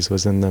and 90s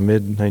was in the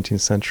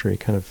mid-19th century,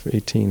 kind of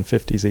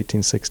 1850s,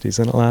 1860s,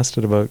 and it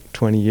lasted about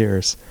 20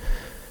 years.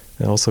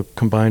 It also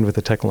combined with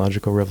the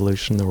technological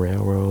revolution, the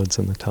railroads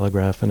and the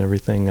telegraph and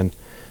everything, and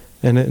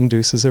it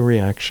induces a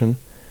reaction.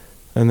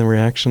 And the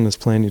reaction, as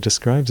Polanyi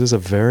describes, is a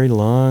very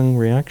long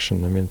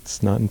reaction. I mean,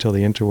 it's not until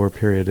the interwar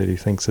period that he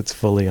thinks it's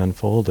fully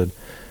unfolded.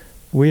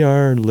 We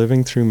are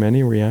living through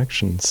many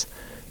reactions.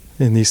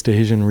 In the East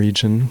Asian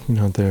region,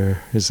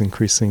 there is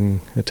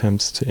increasing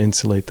attempts to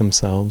insulate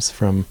themselves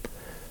from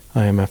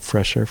IMF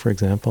pressure, for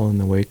example, in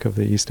the wake of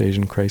the East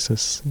Asian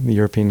crisis. The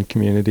European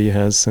community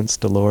has, since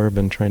Delors,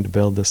 been trying to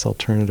build this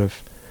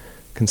alternative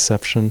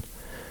conception.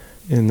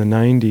 In the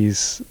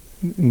 90s,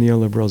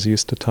 neoliberals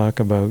used to talk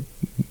about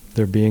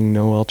there being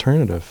no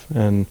alternative,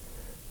 and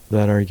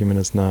that argument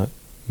is not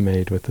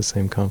made with the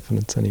same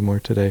confidence anymore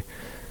today.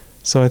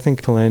 So I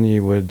think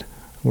Polanyi would,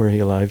 were he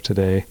alive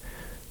today,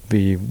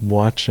 be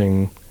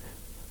watching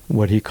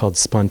what he called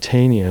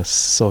spontaneous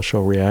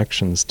social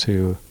reactions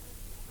to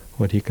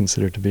what he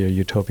considered to be a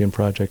utopian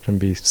project, and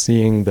be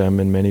seeing them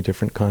in many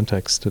different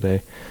contexts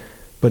today,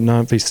 but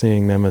not be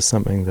seeing them as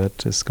something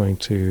that is going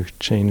to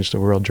change the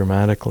world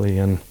dramatically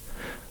in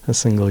a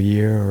single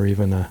year or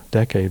even a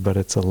decade, but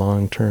it's a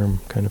long-term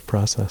kind of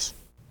process.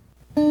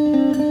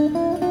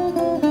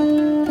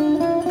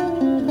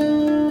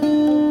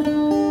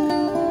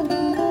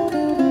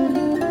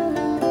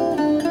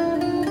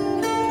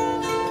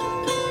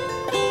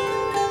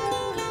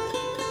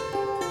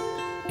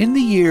 In the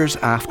years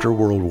after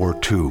World War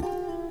II,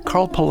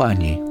 Karl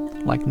Polanyi,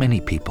 like many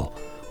people,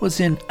 was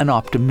in an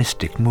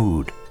optimistic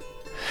mood.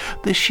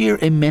 The sheer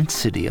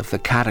immensity of the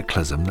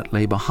cataclysm that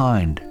lay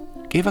behind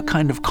gave a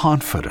kind of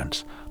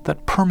confidence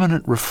that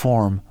permanent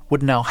reform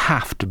would now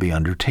have to be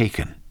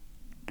undertaken.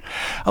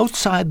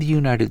 Outside the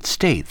United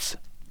States,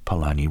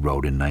 Polanyi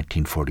wrote in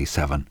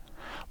 1947,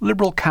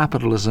 liberal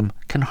capitalism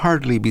can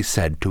hardly be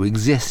said to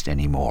exist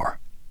anymore.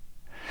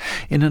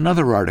 In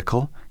another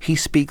article, he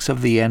speaks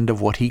of the end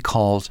of what he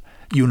calls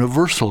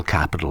universal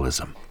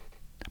capitalism,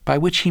 by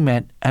which he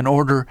meant an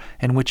order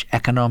in which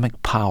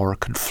economic power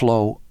could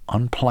flow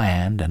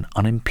unplanned and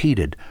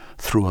unimpeded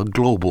through a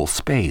global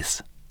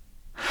space.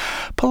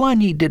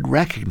 Polanyi did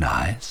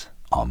recognize,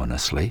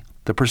 ominously,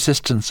 the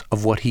persistence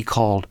of what he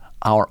called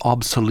our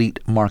obsolete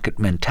market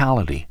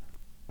mentality,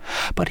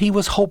 but he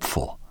was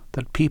hopeful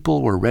that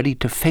people were ready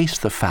to face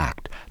the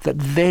fact that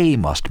they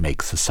must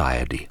make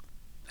society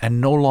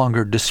and no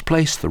longer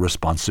displace the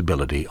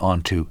responsibility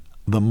onto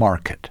the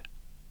market.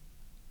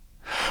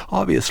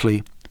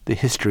 Obviously, the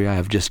history I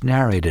have just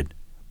narrated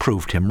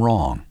proved him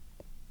wrong.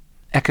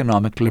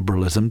 Economic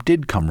liberalism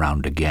did come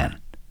round again,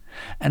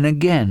 and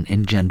again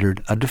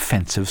engendered a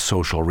defensive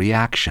social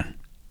reaction.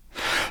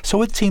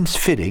 So it seems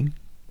fitting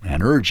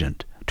and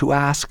urgent to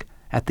ask,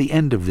 at the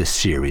end of this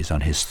series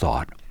on his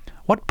thought,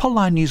 what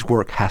Polanyi's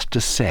work has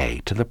to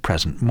say to the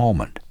present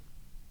moment.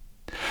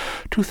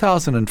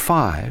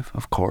 2005,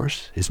 of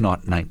course, is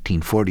not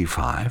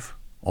 1945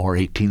 or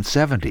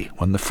 1870,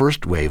 when the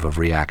first wave of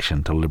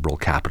reaction to liberal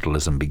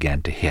capitalism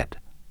began to hit.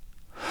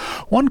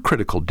 One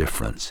critical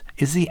difference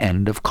is the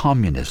end of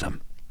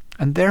communism,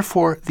 and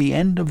therefore the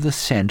end of the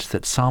sense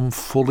that some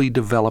fully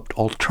developed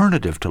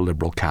alternative to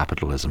liberal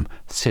capitalism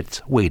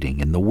sits waiting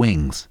in the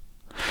wings.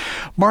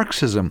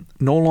 Marxism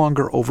no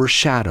longer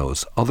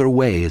overshadows other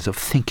ways of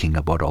thinking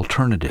about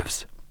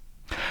alternatives,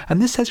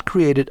 and this has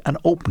created an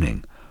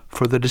opening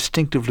for the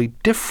distinctively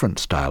different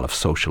style of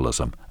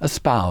socialism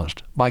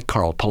espoused by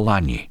Karl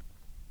Polanyi.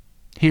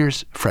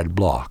 Here's Fred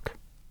Bloch.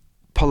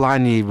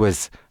 Polanyi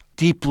was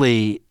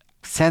deeply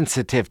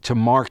sensitive to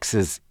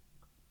Marx's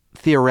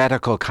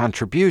theoretical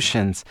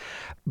contributions,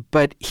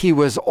 but he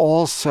was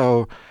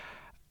also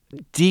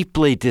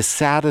deeply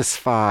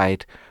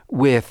dissatisfied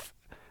with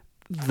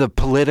the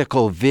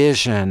political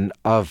vision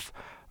of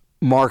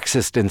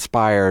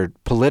Marxist-inspired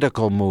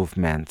political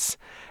movements,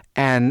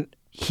 and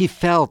he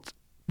felt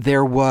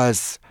there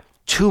was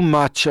too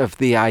much of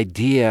the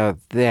idea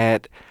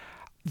that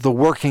the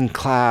working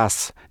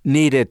class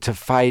needed to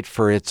fight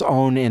for its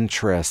own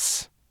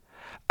interests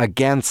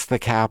against the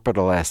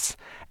capitalists,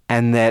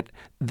 and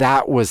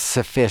that was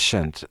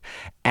sufficient,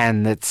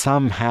 and that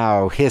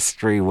somehow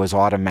history was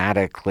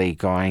automatically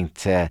going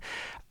to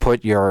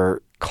put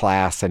your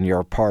class and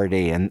your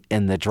party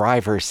in the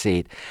driver's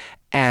seat.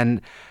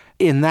 And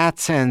in that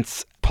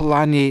sense,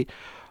 Polanyi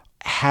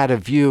had a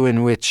view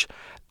in which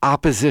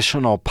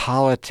oppositional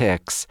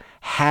politics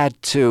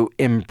had to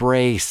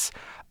embrace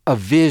a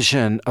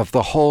vision of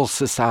the whole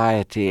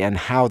society and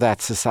how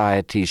that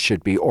society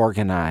should be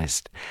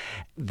organized,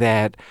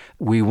 that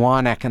we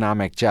want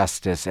economic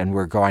justice and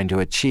we're going to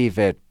achieve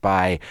it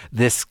by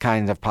this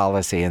kind of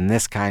policy and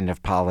this kind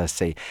of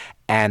policy.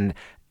 And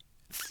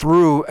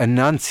through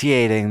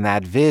enunciating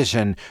that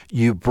vision,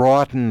 you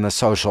broaden the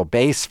social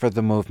base for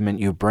the movement,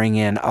 you bring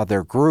in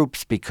other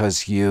groups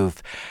because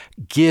you've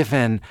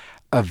given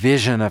a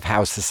vision of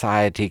how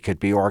society could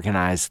be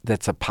organized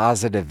that's a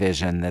positive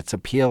vision, that's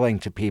appealing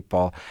to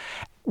people,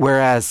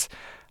 whereas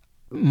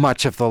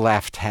much of the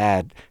left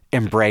had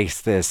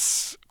embraced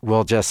this,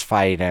 we'll just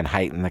fight and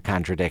heighten the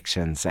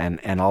contradictions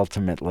and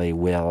ultimately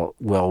we'll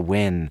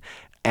win.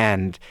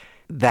 And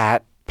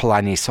that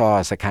Polanyi saw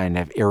as a kind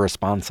of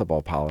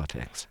irresponsible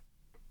politics.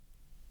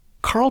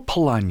 Karl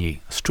Polanyi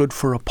stood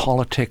for a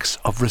politics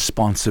of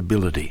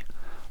responsibility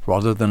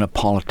rather than a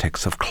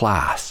politics of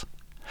class.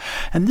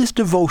 And this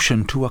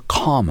devotion to a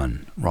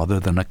common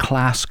rather than a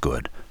class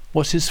good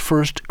was his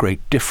first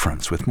great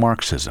difference with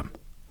Marxism.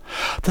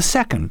 The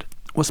second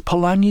was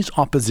Polanyi's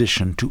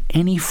opposition to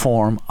any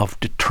form of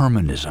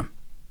determinism.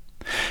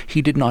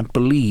 He did not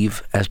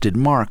believe, as did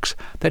Marx,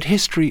 that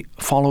history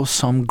follows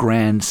some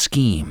grand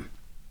scheme.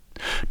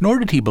 Nor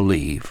did he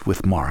believe,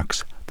 with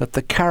Marx, that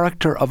the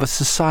character of a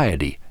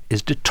society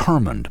is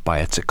determined by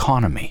its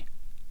economy.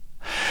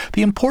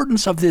 The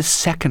importance of this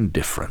second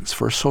difference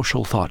for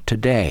social thought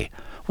today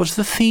was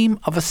the theme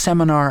of a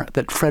seminar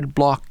that Fred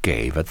Bloch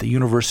gave at the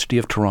University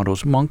of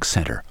Toronto's Munk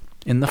Centre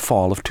in the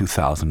fall of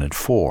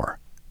 2004.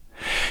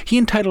 He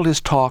entitled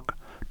his talk,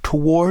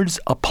 Towards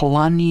a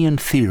Polanyian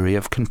Theory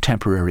of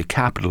Contemporary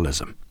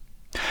Capitalism,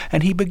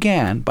 and he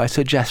began by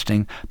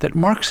suggesting that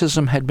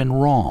Marxism had been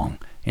wrong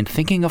in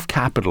thinking of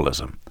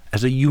capitalism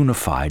as a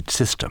unified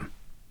system.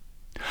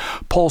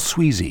 Paul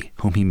Sweezy,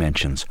 whom he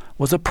mentions,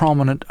 was a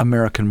prominent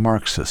American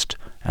Marxist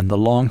and the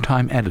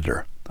longtime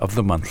editor of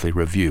the Monthly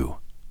Review.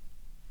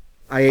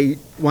 I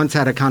once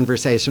had a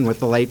conversation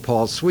with the late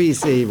Paul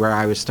Sweezy where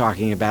I was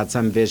talking about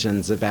some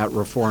visions about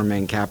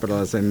reforming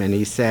capitalism, and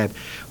he said,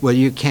 well,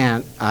 you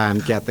can't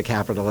get the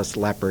capitalist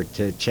leopard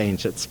to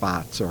change its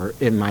spots, or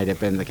it might have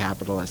been the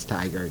capitalist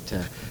tiger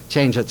to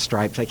change its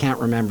stripes. I can't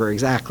remember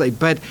exactly,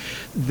 but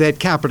that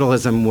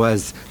capitalism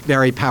was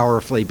very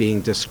powerfully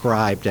being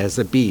described as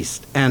a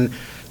beast. And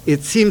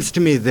it seems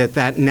to me that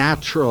that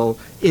natural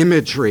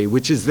imagery,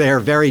 which is there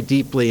very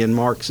deeply in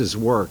Marx's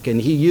work, and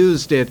he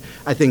used it,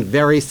 I think,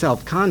 very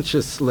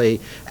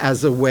self-consciously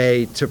as a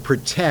way to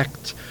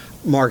protect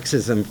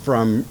Marxism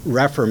from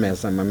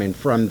reformism,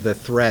 from the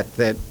threat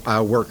that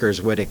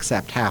workers would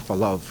accept half a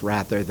loaf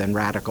rather than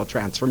radical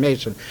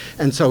transformation.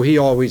 And so he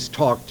always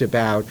talked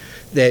about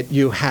that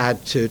you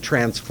had to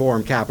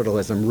transform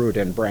capitalism root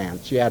and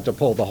branch. You had to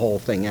pull the whole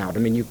thing out.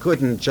 You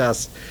couldn't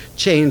just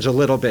change a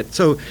little bit.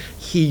 So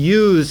he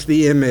used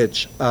the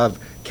image of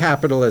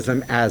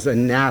capitalism as a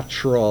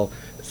natural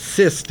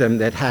system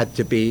that had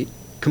to be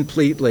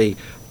completely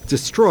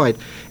destroyed.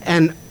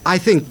 And I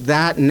think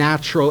that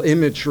natural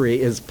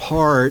imagery is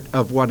part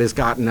of what has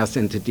gotten us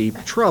into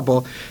deep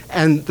trouble.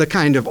 And the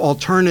kind of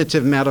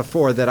alternative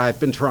metaphor that I've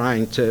been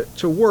trying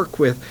to work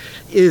with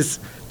is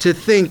to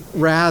think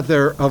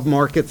rather of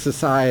market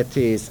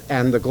societies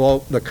and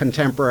the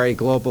contemporary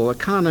global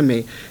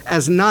economy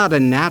as not a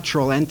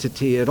natural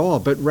entity at all,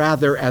 but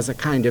rather as a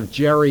kind of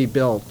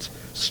jerry-built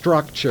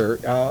structure,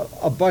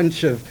 a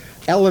bunch of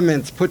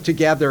elements put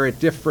together at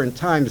different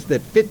times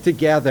that fit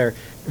together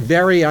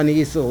very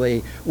uneasily,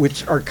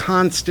 which are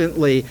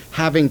constantly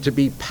having to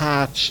be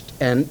patched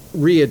and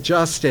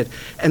readjusted.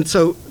 And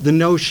so the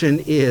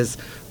notion is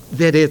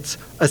that it's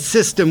a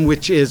system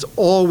which is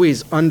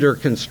always under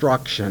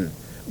construction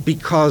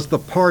because the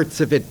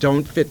parts of it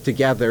don't fit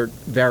together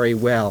very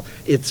well.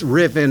 It's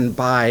riven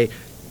by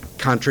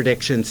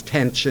contradictions,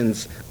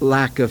 tensions,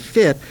 lack of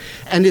fit.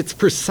 And it's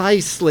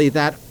precisely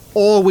that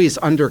always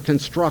under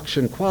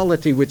construction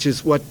quality, which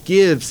is what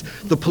gives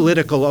the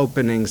political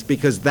openings,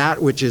 because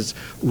that which is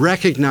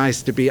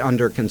recognized to be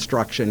under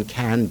construction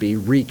can be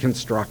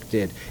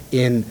reconstructed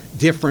in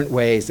different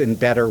ways, in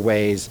better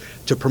ways,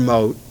 to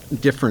promote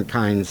different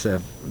kinds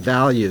of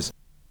values.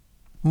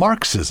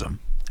 Marxism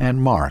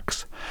and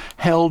Marx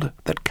held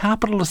that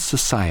capitalist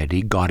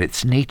society got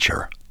its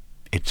nature,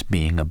 its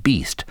being a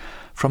beast,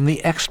 from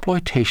the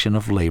exploitation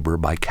of labor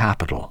by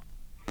capital,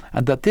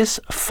 and that this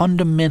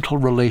fundamental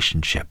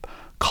relationship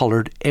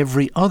colored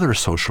every other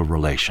social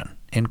relation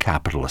in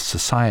capitalist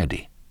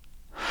society.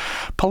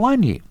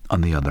 Polanyi,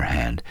 on the other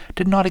hand,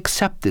 did not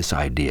accept this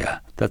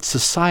idea that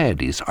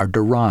societies are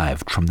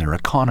derived from their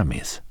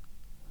economies.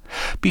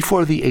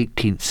 Before the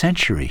 18th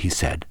century, he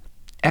said,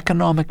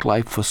 economic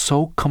life was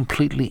so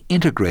completely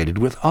integrated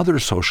with other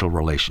social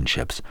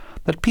relationships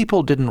that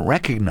people didn't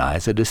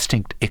recognize a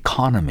distinct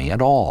economy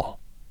at all.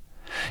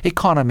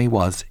 Economy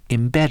was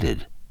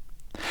embedded.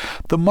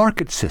 The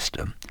market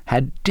system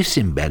had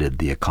disembedded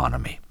the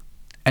economy,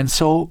 and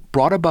so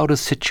brought about a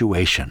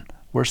situation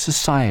where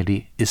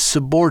society is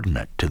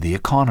subordinate to the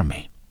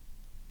economy.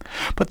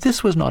 But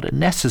this was not a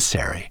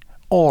necessary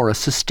or a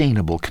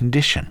sustainable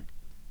condition.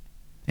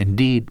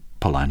 Indeed,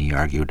 Polanyi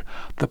argued,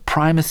 the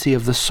primacy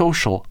of the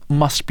social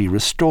must be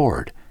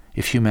restored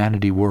if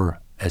humanity were,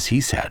 as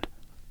he said,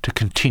 to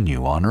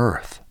continue on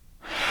Earth.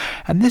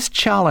 And this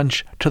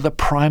challenge to the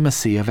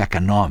primacy of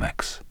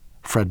economics,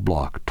 Fred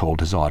Block told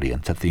his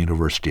audience at the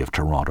University of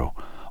Toronto,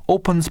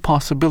 opens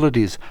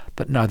possibilities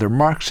that neither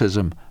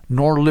Marxism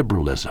nor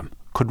liberalism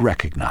could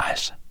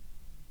recognize.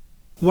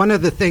 One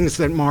of the things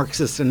that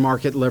Marxists and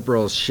market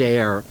liberals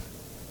share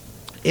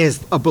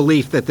is a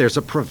belief that there's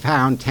a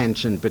profound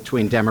tension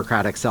between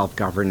democratic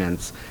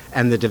self-governance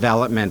and the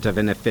development of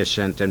an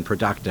efficient and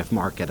productive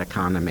market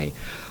economy.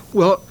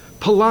 Well,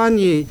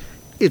 Polanyi,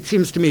 it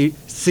seems to me,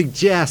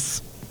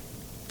 suggests,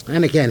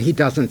 and again, he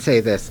doesn't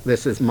say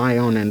this is my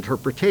own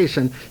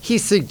interpretation, he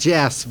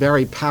suggests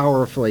very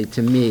powerfully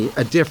to me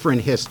a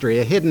different history,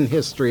 a hidden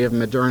history of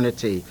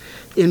modernity,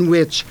 in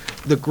which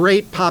the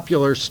great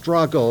popular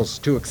struggles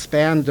to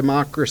expand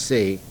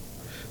democracy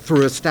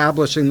through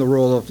establishing the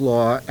rule of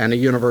law and a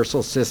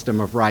universal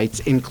system of rights,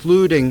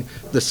 including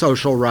the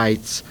social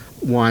rights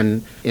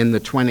won in the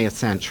 20th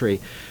century,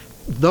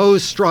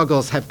 those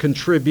struggles have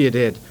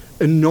contributed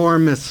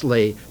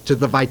enormously to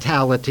the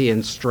vitality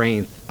and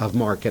strength of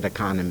market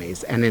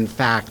economies, and in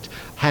fact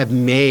have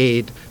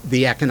made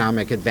the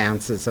economic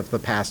advances of the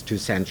past 2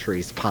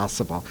 centuries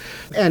possible.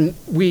 And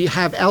we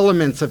have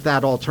elements of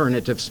that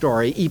alternative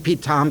story. E.P.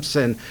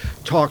 Thompson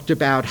talked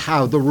about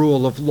how the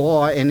rule of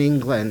law in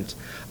England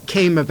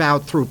came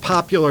about through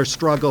popular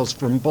struggles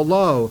from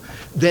below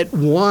that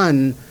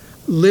won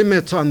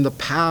limits on the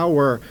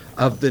power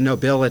of the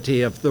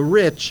nobility of the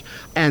rich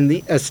and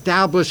the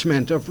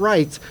establishment of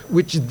rights,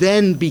 which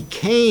then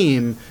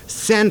became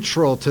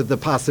central to the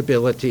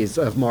possibilities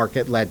of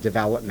market-led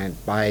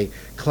development by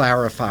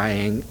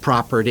clarifying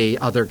property,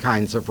 other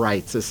kinds of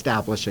rights,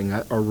 establishing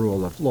a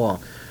rule of law.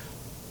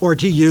 Or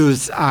to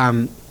use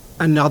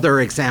another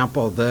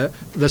example,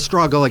 the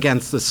struggle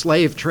against the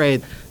slave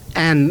trade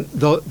and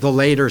the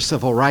later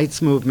civil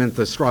rights movement,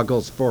 the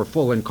struggles for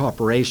full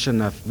incorporation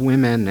of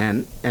women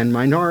and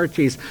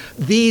minorities,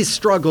 these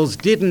struggles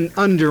didn't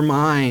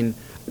undermine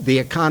the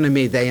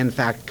economy. They, in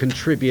fact,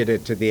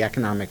 contributed to the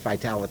economic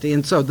vitality.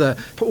 And so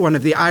one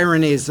of the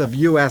ironies of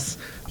U.S.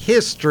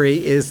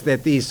 history is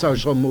that these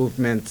social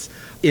movements,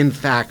 in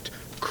fact,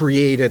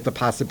 created the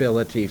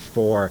possibility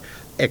for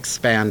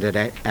expanded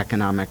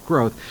economic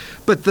growth.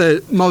 But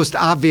the most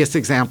obvious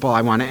example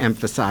I want to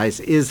emphasize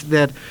is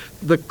that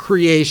the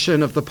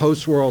creation of the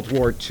post-World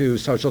War II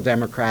social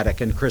democratic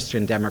and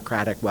Christian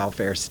democratic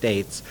welfare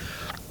states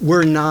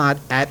were not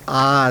at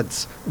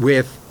odds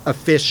with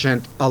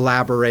efficient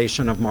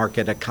elaboration of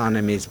market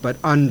economies,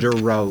 but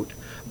underwrote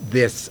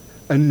this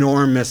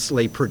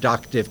enormously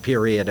productive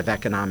period of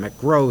economic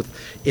growth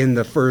in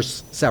the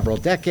first several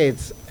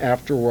decades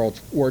after World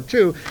War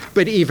II,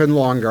 but even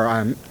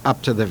longer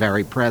up to the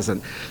very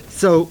present.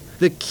 So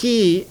the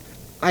key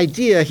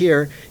idea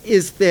here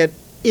is that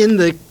in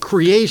the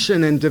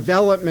creation and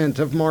development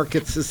of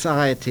market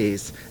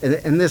societies,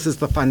 and this is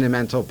the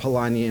fundamental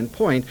Polanyian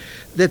point,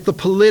 that the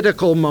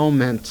political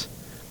moment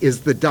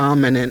is the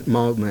dominant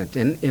moment.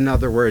 In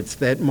other words,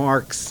 that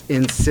Marx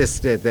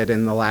insisted that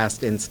in the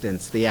last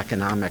instance, the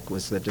economic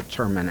was the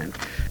determinant.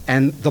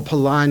 And the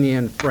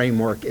Polanyian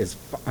framework is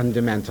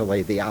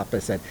fundamentally the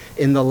opposite.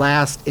 In the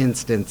last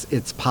instance,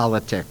 it's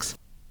politics.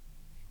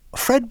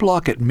 Fred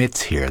Block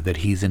admits here that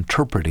he's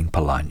interpreting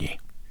Polanyi,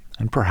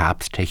 and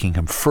perhaps taking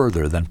him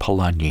further than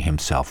Polanyi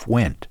himself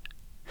went.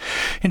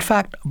 In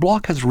fact,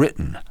 Block has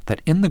written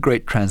that in The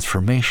Great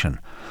Transformation,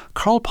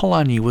 Karl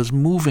Polanyi was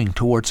moving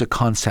towards a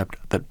concept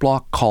that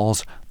Block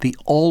calls the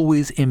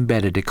always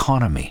embedded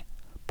economy,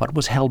 but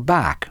was held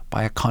back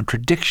by a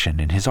contradiction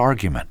in his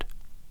argument.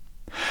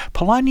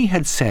 Polanyi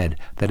had said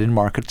that in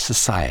market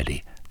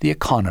society, the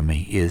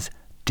economy is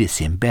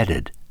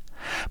disembedded.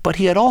 But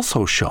he had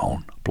also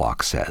shown,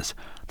 Block says,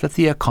 that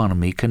the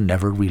economy can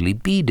never really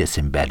be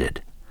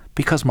disembedded,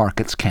 because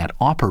markets can't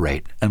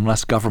operate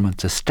unless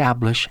governments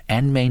establish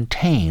and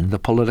maintain the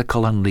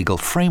political and legal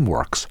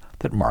frameworks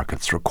that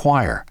markets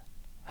require.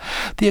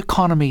 The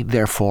economy,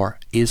 therefore,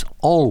 is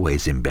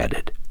always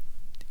embedded.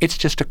 It's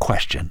just a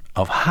question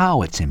of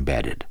how it's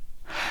embedded.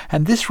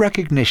 And this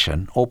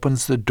recognition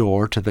opens the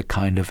door to the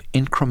kind of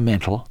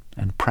incremental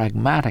and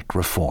pragmatic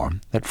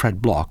reform that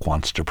Fred Block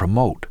wants to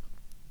promote.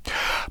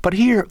 But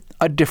here,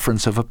 a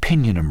difference of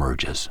opinion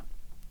emerges.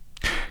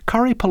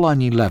 Kari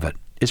Polanyi-Levitt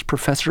is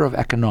professor of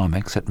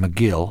economics at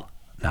McGill,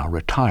 now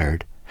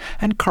retired,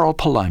 and Karl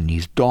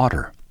Polanyi's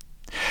daughter.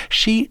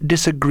 She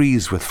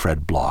disagrees with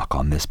Fred Block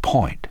on this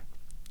point.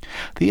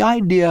 The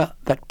idea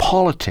that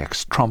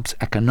politics trumps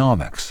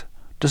economics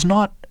does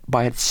not,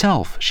 by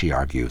itself, she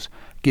argues,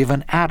 give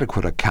an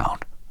adequate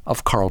account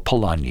of Karl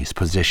Polanyi's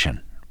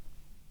position.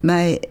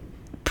 My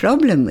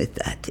problem with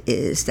that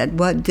is that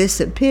what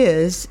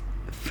disappears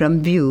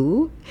from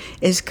view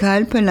is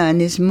Karl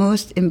Polanyi's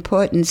most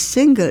important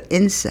single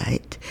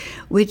insight,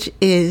 which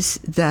is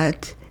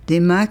that the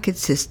market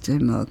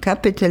system, or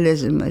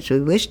capitalism as we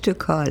wish to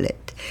call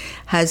it,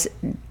 has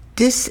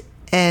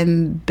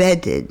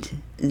disembedded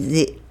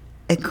the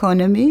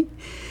economy,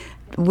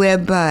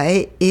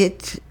 whereby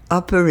it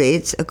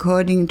operates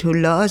according to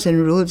laws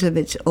and rules of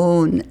its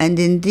own, and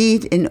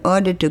indeed, in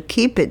order to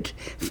keep it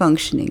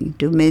functioning,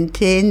 to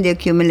maintain the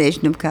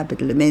accumulation of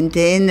capital, to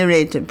maintain the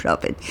rate of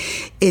profit,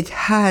 it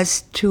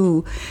has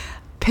to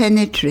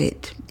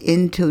penetrate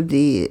into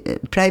the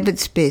private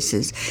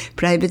spaces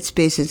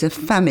of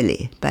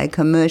family by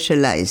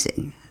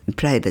commercializing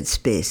private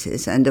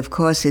spaces, and of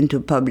course into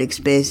public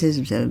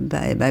spaces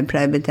by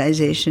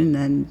privatization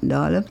and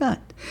all of that.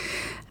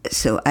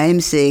 So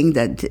I'm saying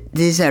that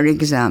these are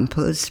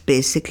examples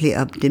basically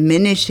of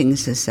diminishing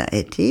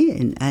society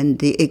and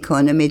the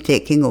economy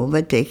taking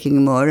over,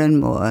 taking more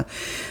and more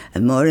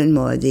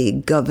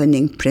the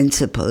governing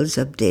principles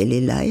of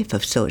daily life,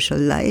 of social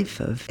life,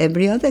 of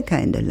every other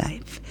kind of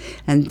life.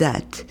 And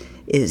that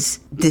is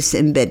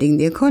disembedding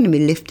the economy,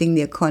 lifting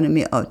the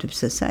economy out of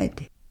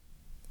society.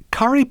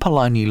 Kari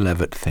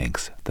Polanyi-Levitt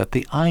thinks that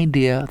the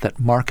idea that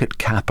market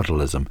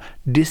capitalism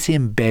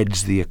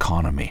disembeds the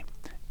economy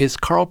is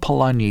Karl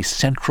Polanyi's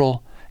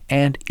central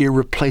and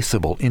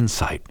irreplaceable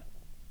insight.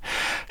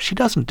 She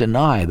doesn't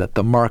deny that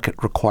the market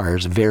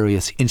requires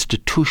various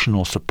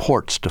institutional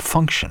supports to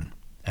function,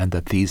 and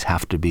that these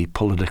have to be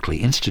politically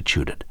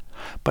instituted.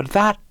 But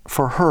that,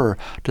 for her,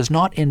 does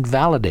not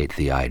invalidate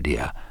the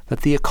idea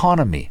that the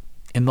economy,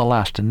 in the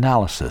last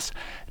analysis,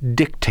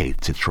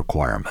 dictates its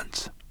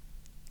requirements.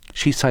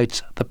 She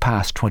cites the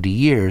past 20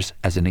 years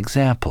as an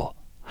example.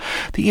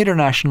 The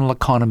international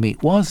economy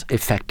was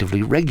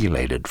effectively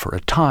regulated for a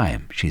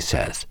time, she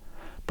says.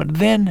 But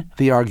then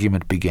the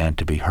argument began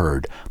to be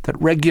heard that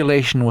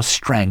regulation was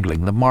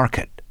strangling the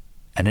market,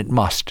 and it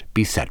must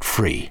be set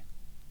free.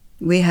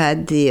 We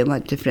had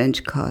what the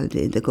French call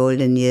the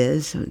golden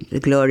years,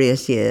 the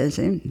glorious years,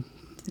 50s,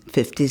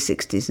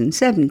 60s, and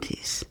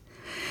 70s.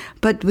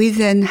 But we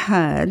then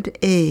had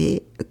a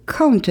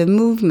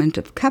counter-movement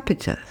of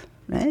capital,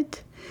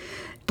 right?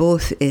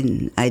 Both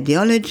in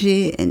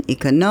ideology, in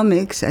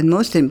economics, and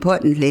most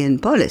importantly in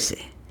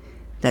policy,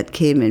 that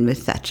came in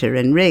with Thatcher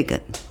and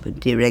Reagan, with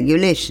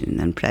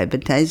deregulation and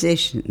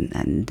privatization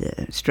and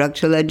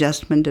structural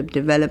adjustment of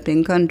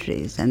developing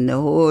countries and the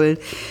whole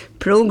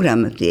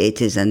program of the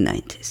 80s and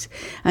 90s.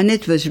 And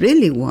it was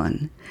really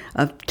one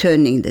of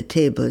turning the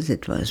tables.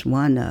 It was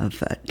one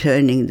of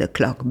turning the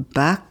clock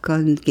back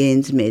on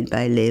gains made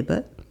by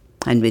labor,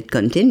 and it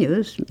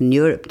continues in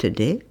Europe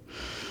today,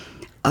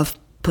 of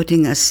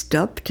putting a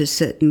stop to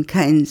certain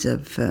kinds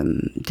of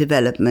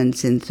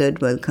developments in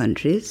third world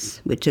countries,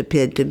 which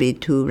appeared to be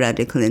too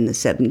radical in the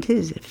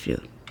 70s, if you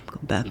go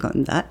back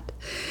on that,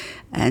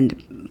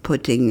 and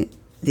putting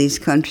these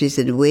countries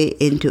away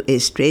into a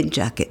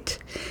straitjacket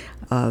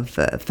of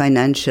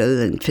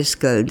financial and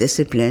fiscal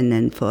discipline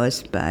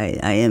enforced by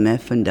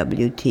IMF and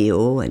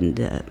WTO and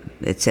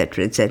et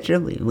cetera,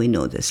 we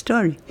know the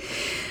story.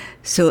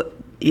 So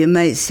you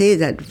might say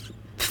that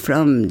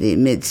from the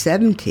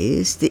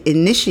mid-70s, the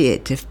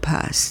initiative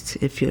passed,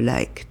 if you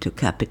like, to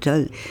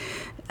capital.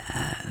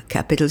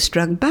 Capital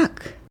struck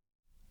back.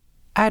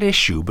 At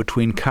issue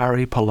between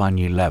Kari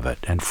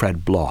Polanyi-Levitt and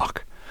Fred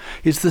Block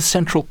is the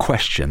central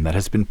question that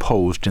has been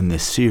posed in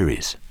this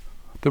series: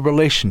 the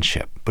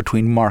relationship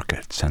between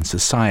markets and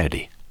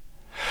society.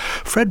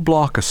 Fred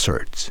Block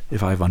asserts,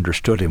 if I've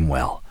understood him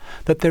well,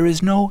 that there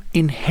is no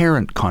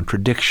inherent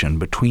contradiction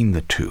between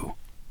the two,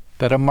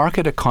 that a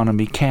market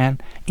economy can,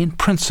 in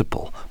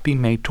principle, be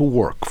made to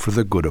work for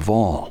the good of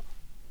all.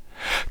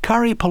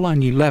 Kari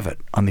Polanyi-Levitt,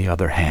 on the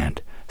other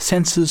hand,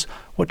 senses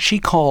what she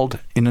called,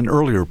 in an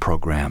earlier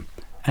program,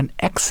 an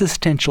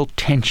existential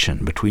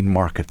tension between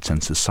markets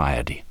and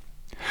society,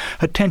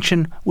 a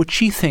tension which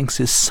she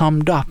thinks is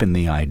summed up in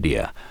the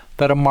idea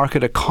that a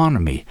market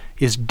economy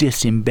is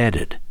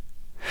disembedded.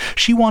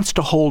 She wants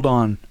to hold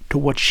on to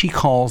what she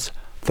calls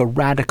the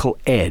radical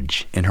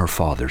edge in her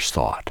father's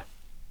thought.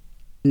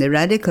 The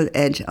radical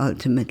edge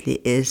ultimately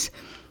is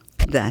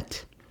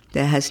that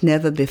there has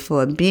never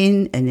before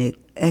been an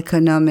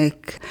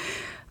economic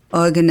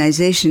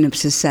organization of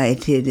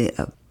society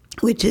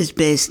which is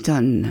based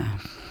on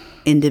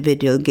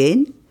individual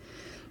gain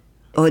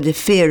or the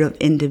fear of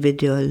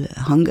individual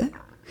hunger,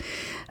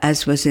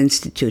 as was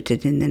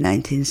instituted in the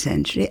 19th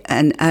century,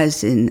 and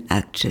as in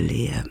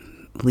actually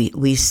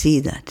we see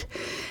that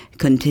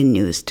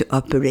continues to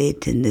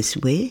operate in this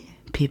way.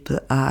 People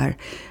are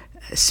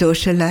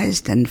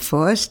socialized and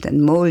forced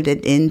and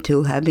molded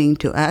into having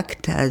to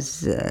act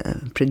as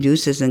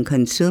producers and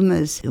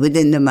consumers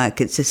within the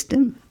market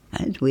system.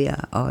 Right? We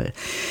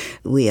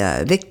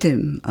are a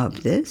victim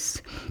of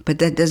this, but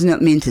that does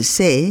not mean to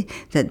say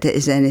that there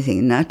is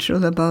anything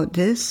natural about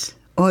this,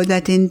 or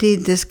that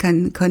indeed this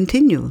can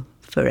continue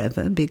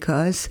forever,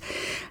 because,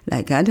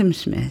 like Adam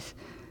Smith,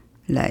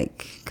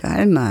 like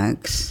Karl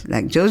Marx,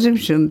 like Joseph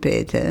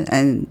Schumpeter,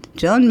 and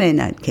John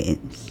Maynard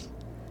Keynes,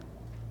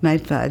 my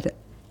father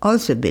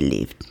also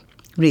believed,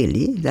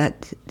 really,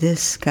 that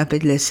this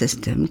capitalist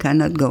system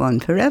cannot go on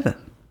forever.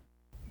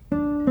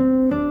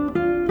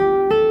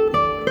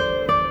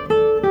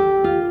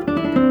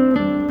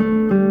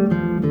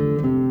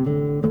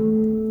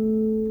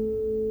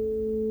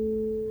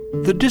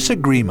 The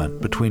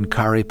disagreement between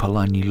Kari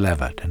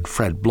Polanyi-Levitt and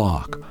Fred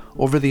Block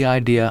over the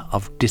idea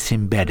of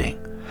disembedding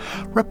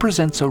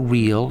represents a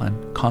real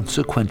and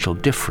consequential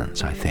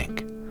difference, I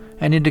think,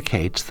 and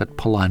indicates that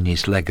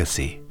Polanyi's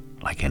legacy,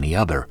 like any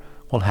other,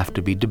 will have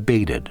to be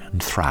debated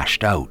and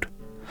thrashed out.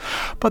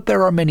 But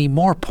there are many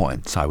more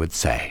points, I would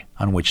say,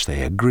 on which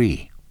they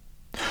agree.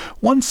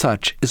 One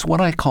such is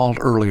what I called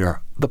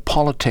earlier the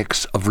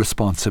politics of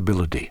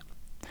responsibility.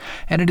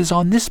 And it is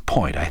on this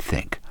point, I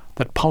think,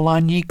 that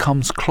Polanyi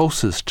comes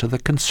closest to the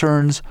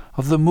concerns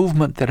of the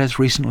movement that has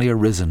recently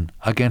arisen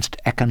against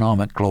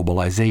economic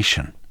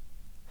globalization.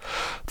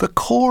 The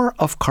core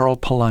of Karl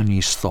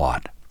Polanyi's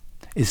thought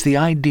is the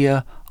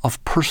idea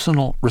of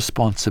personal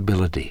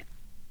responsibility.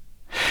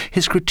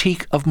 His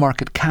critique of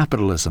market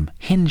capitalism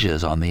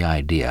hinges on the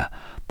idea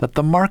that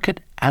the market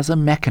as a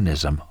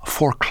mechanism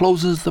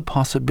forecloses the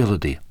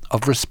possibility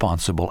of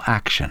responsible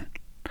action.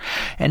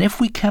 And if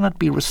we cannot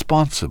be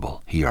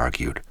responsible, he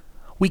argued,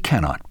 we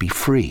cannot be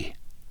free.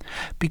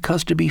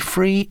 Because to be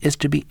free is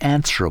to be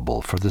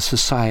answerable for the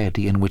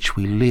society in which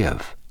we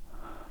live,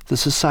 the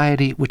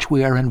society which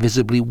we are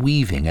invisibly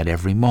weaving at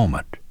every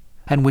moment,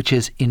 and which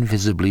is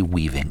invisibly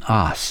weaving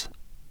us.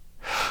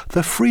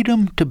 The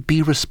freedom to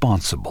be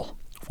responsible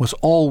was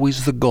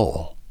always the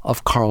goal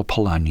of Karl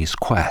Polanyi's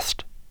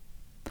quest.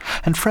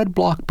 And Fred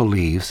Block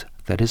believes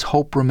that his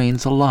hope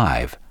remains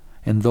alive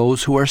in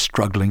those who are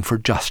struggling for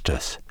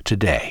justice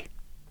today.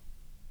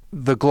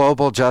 The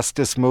global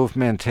justice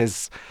movement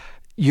has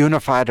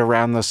unified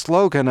around the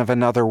slogan of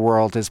another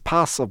world is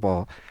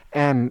possible.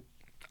 And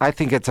I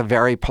think it's a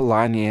very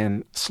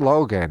Polanyian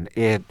slogan.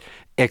 It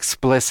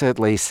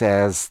explicitly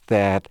says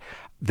that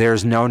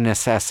there's no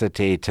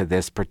necessity to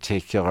this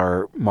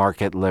particular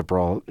market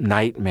liberal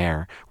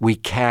nightmare. We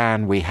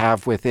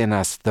have within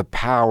us the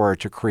power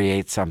to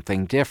create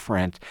something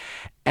different.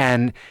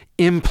 And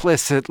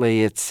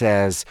implicitly it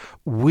says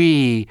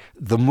we,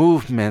 the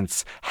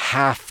movements,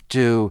 have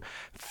to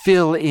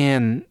fill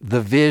in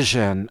the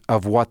vision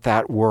of what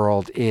that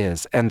world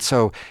is. And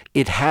so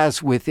it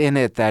has within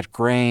it that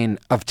grain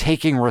of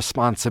taking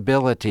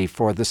responsibility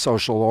for the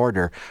social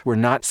order. We're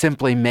not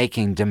simply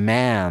making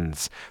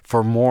demands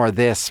for more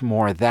this,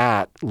 more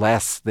that,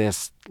 less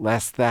this,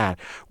 less that.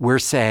 We're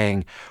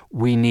saying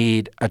we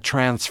need a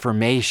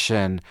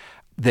transformation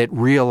that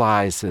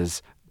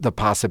realizes the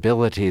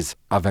possibilities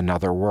of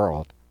another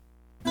world.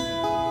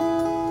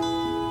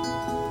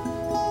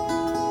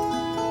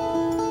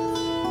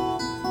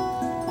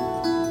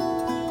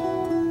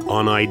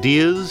 On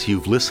Ideas,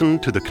 you've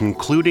listened to the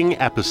concluding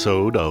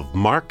episode of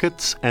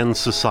Markets and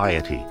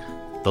Society,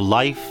 the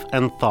life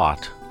and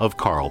thought of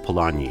Karl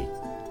Polanyi.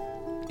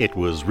 It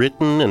was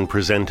written and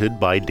presented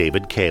by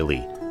David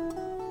Cayley.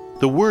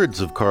 The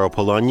words of Karl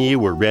Polanyi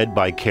were read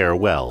by Kerr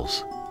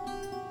Wells.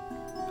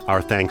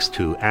 Our thanks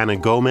to Anna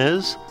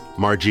Gomez,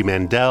 Margie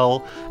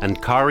Mandel,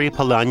 and Kari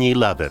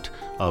Polanyi-Levitt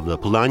of the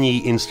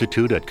Polanyi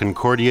Institute at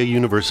Concordia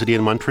University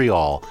in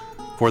Montreal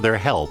for their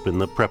help in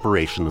the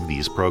preparation of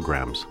these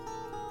programs.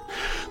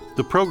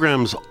 The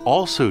programs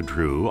also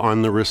drew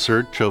on the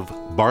research of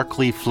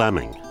Barclay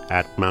Fleming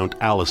at Mount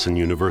Allison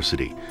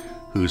University,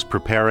 who's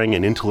preparing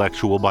an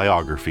intellectual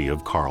biography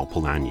of Karl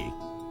Polanyi.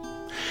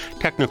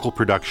 Technical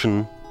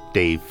production,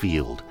 Dave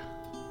Field.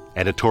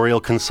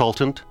 Editorial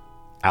consultant,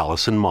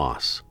 Allison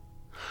Moss.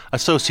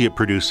 Associate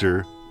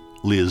producer,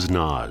 Liz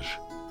Naj.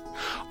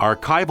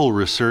 Archival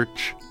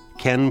research,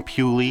 Ken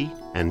Pewley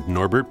and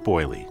Norbert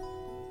Boyley.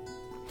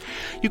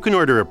 You can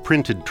order a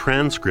printed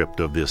transcript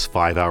of this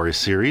 5-hour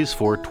series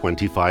for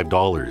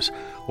 $25,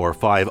 or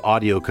 5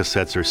 audio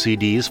cassettes or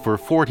CDs for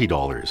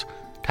 $40,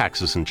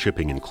 taxes and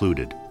shipping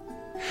included.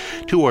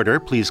 To order,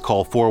 please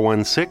call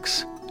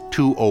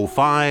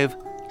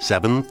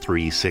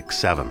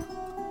 416-205-7367.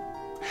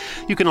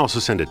 You can also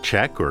send a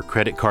check or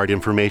credit card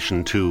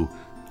information to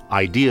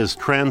Ideas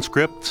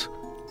Transcripts,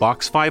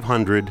 Box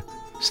 500,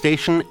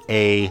 Station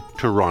A,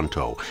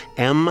 Toronto,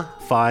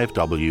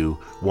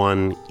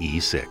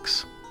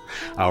 M5W1E6.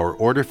 Our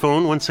order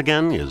phone, once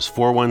again, is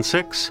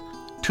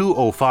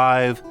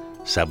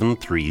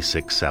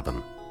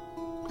 416-205-7367.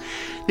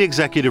 The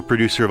executive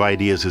producer of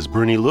Ideas is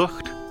Bernie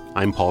Lucht.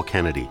 I'm Paul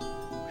Kennedy.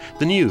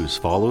 The news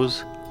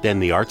follows,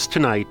 then the arts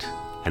tonight,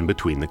 and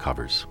Between the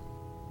Covers.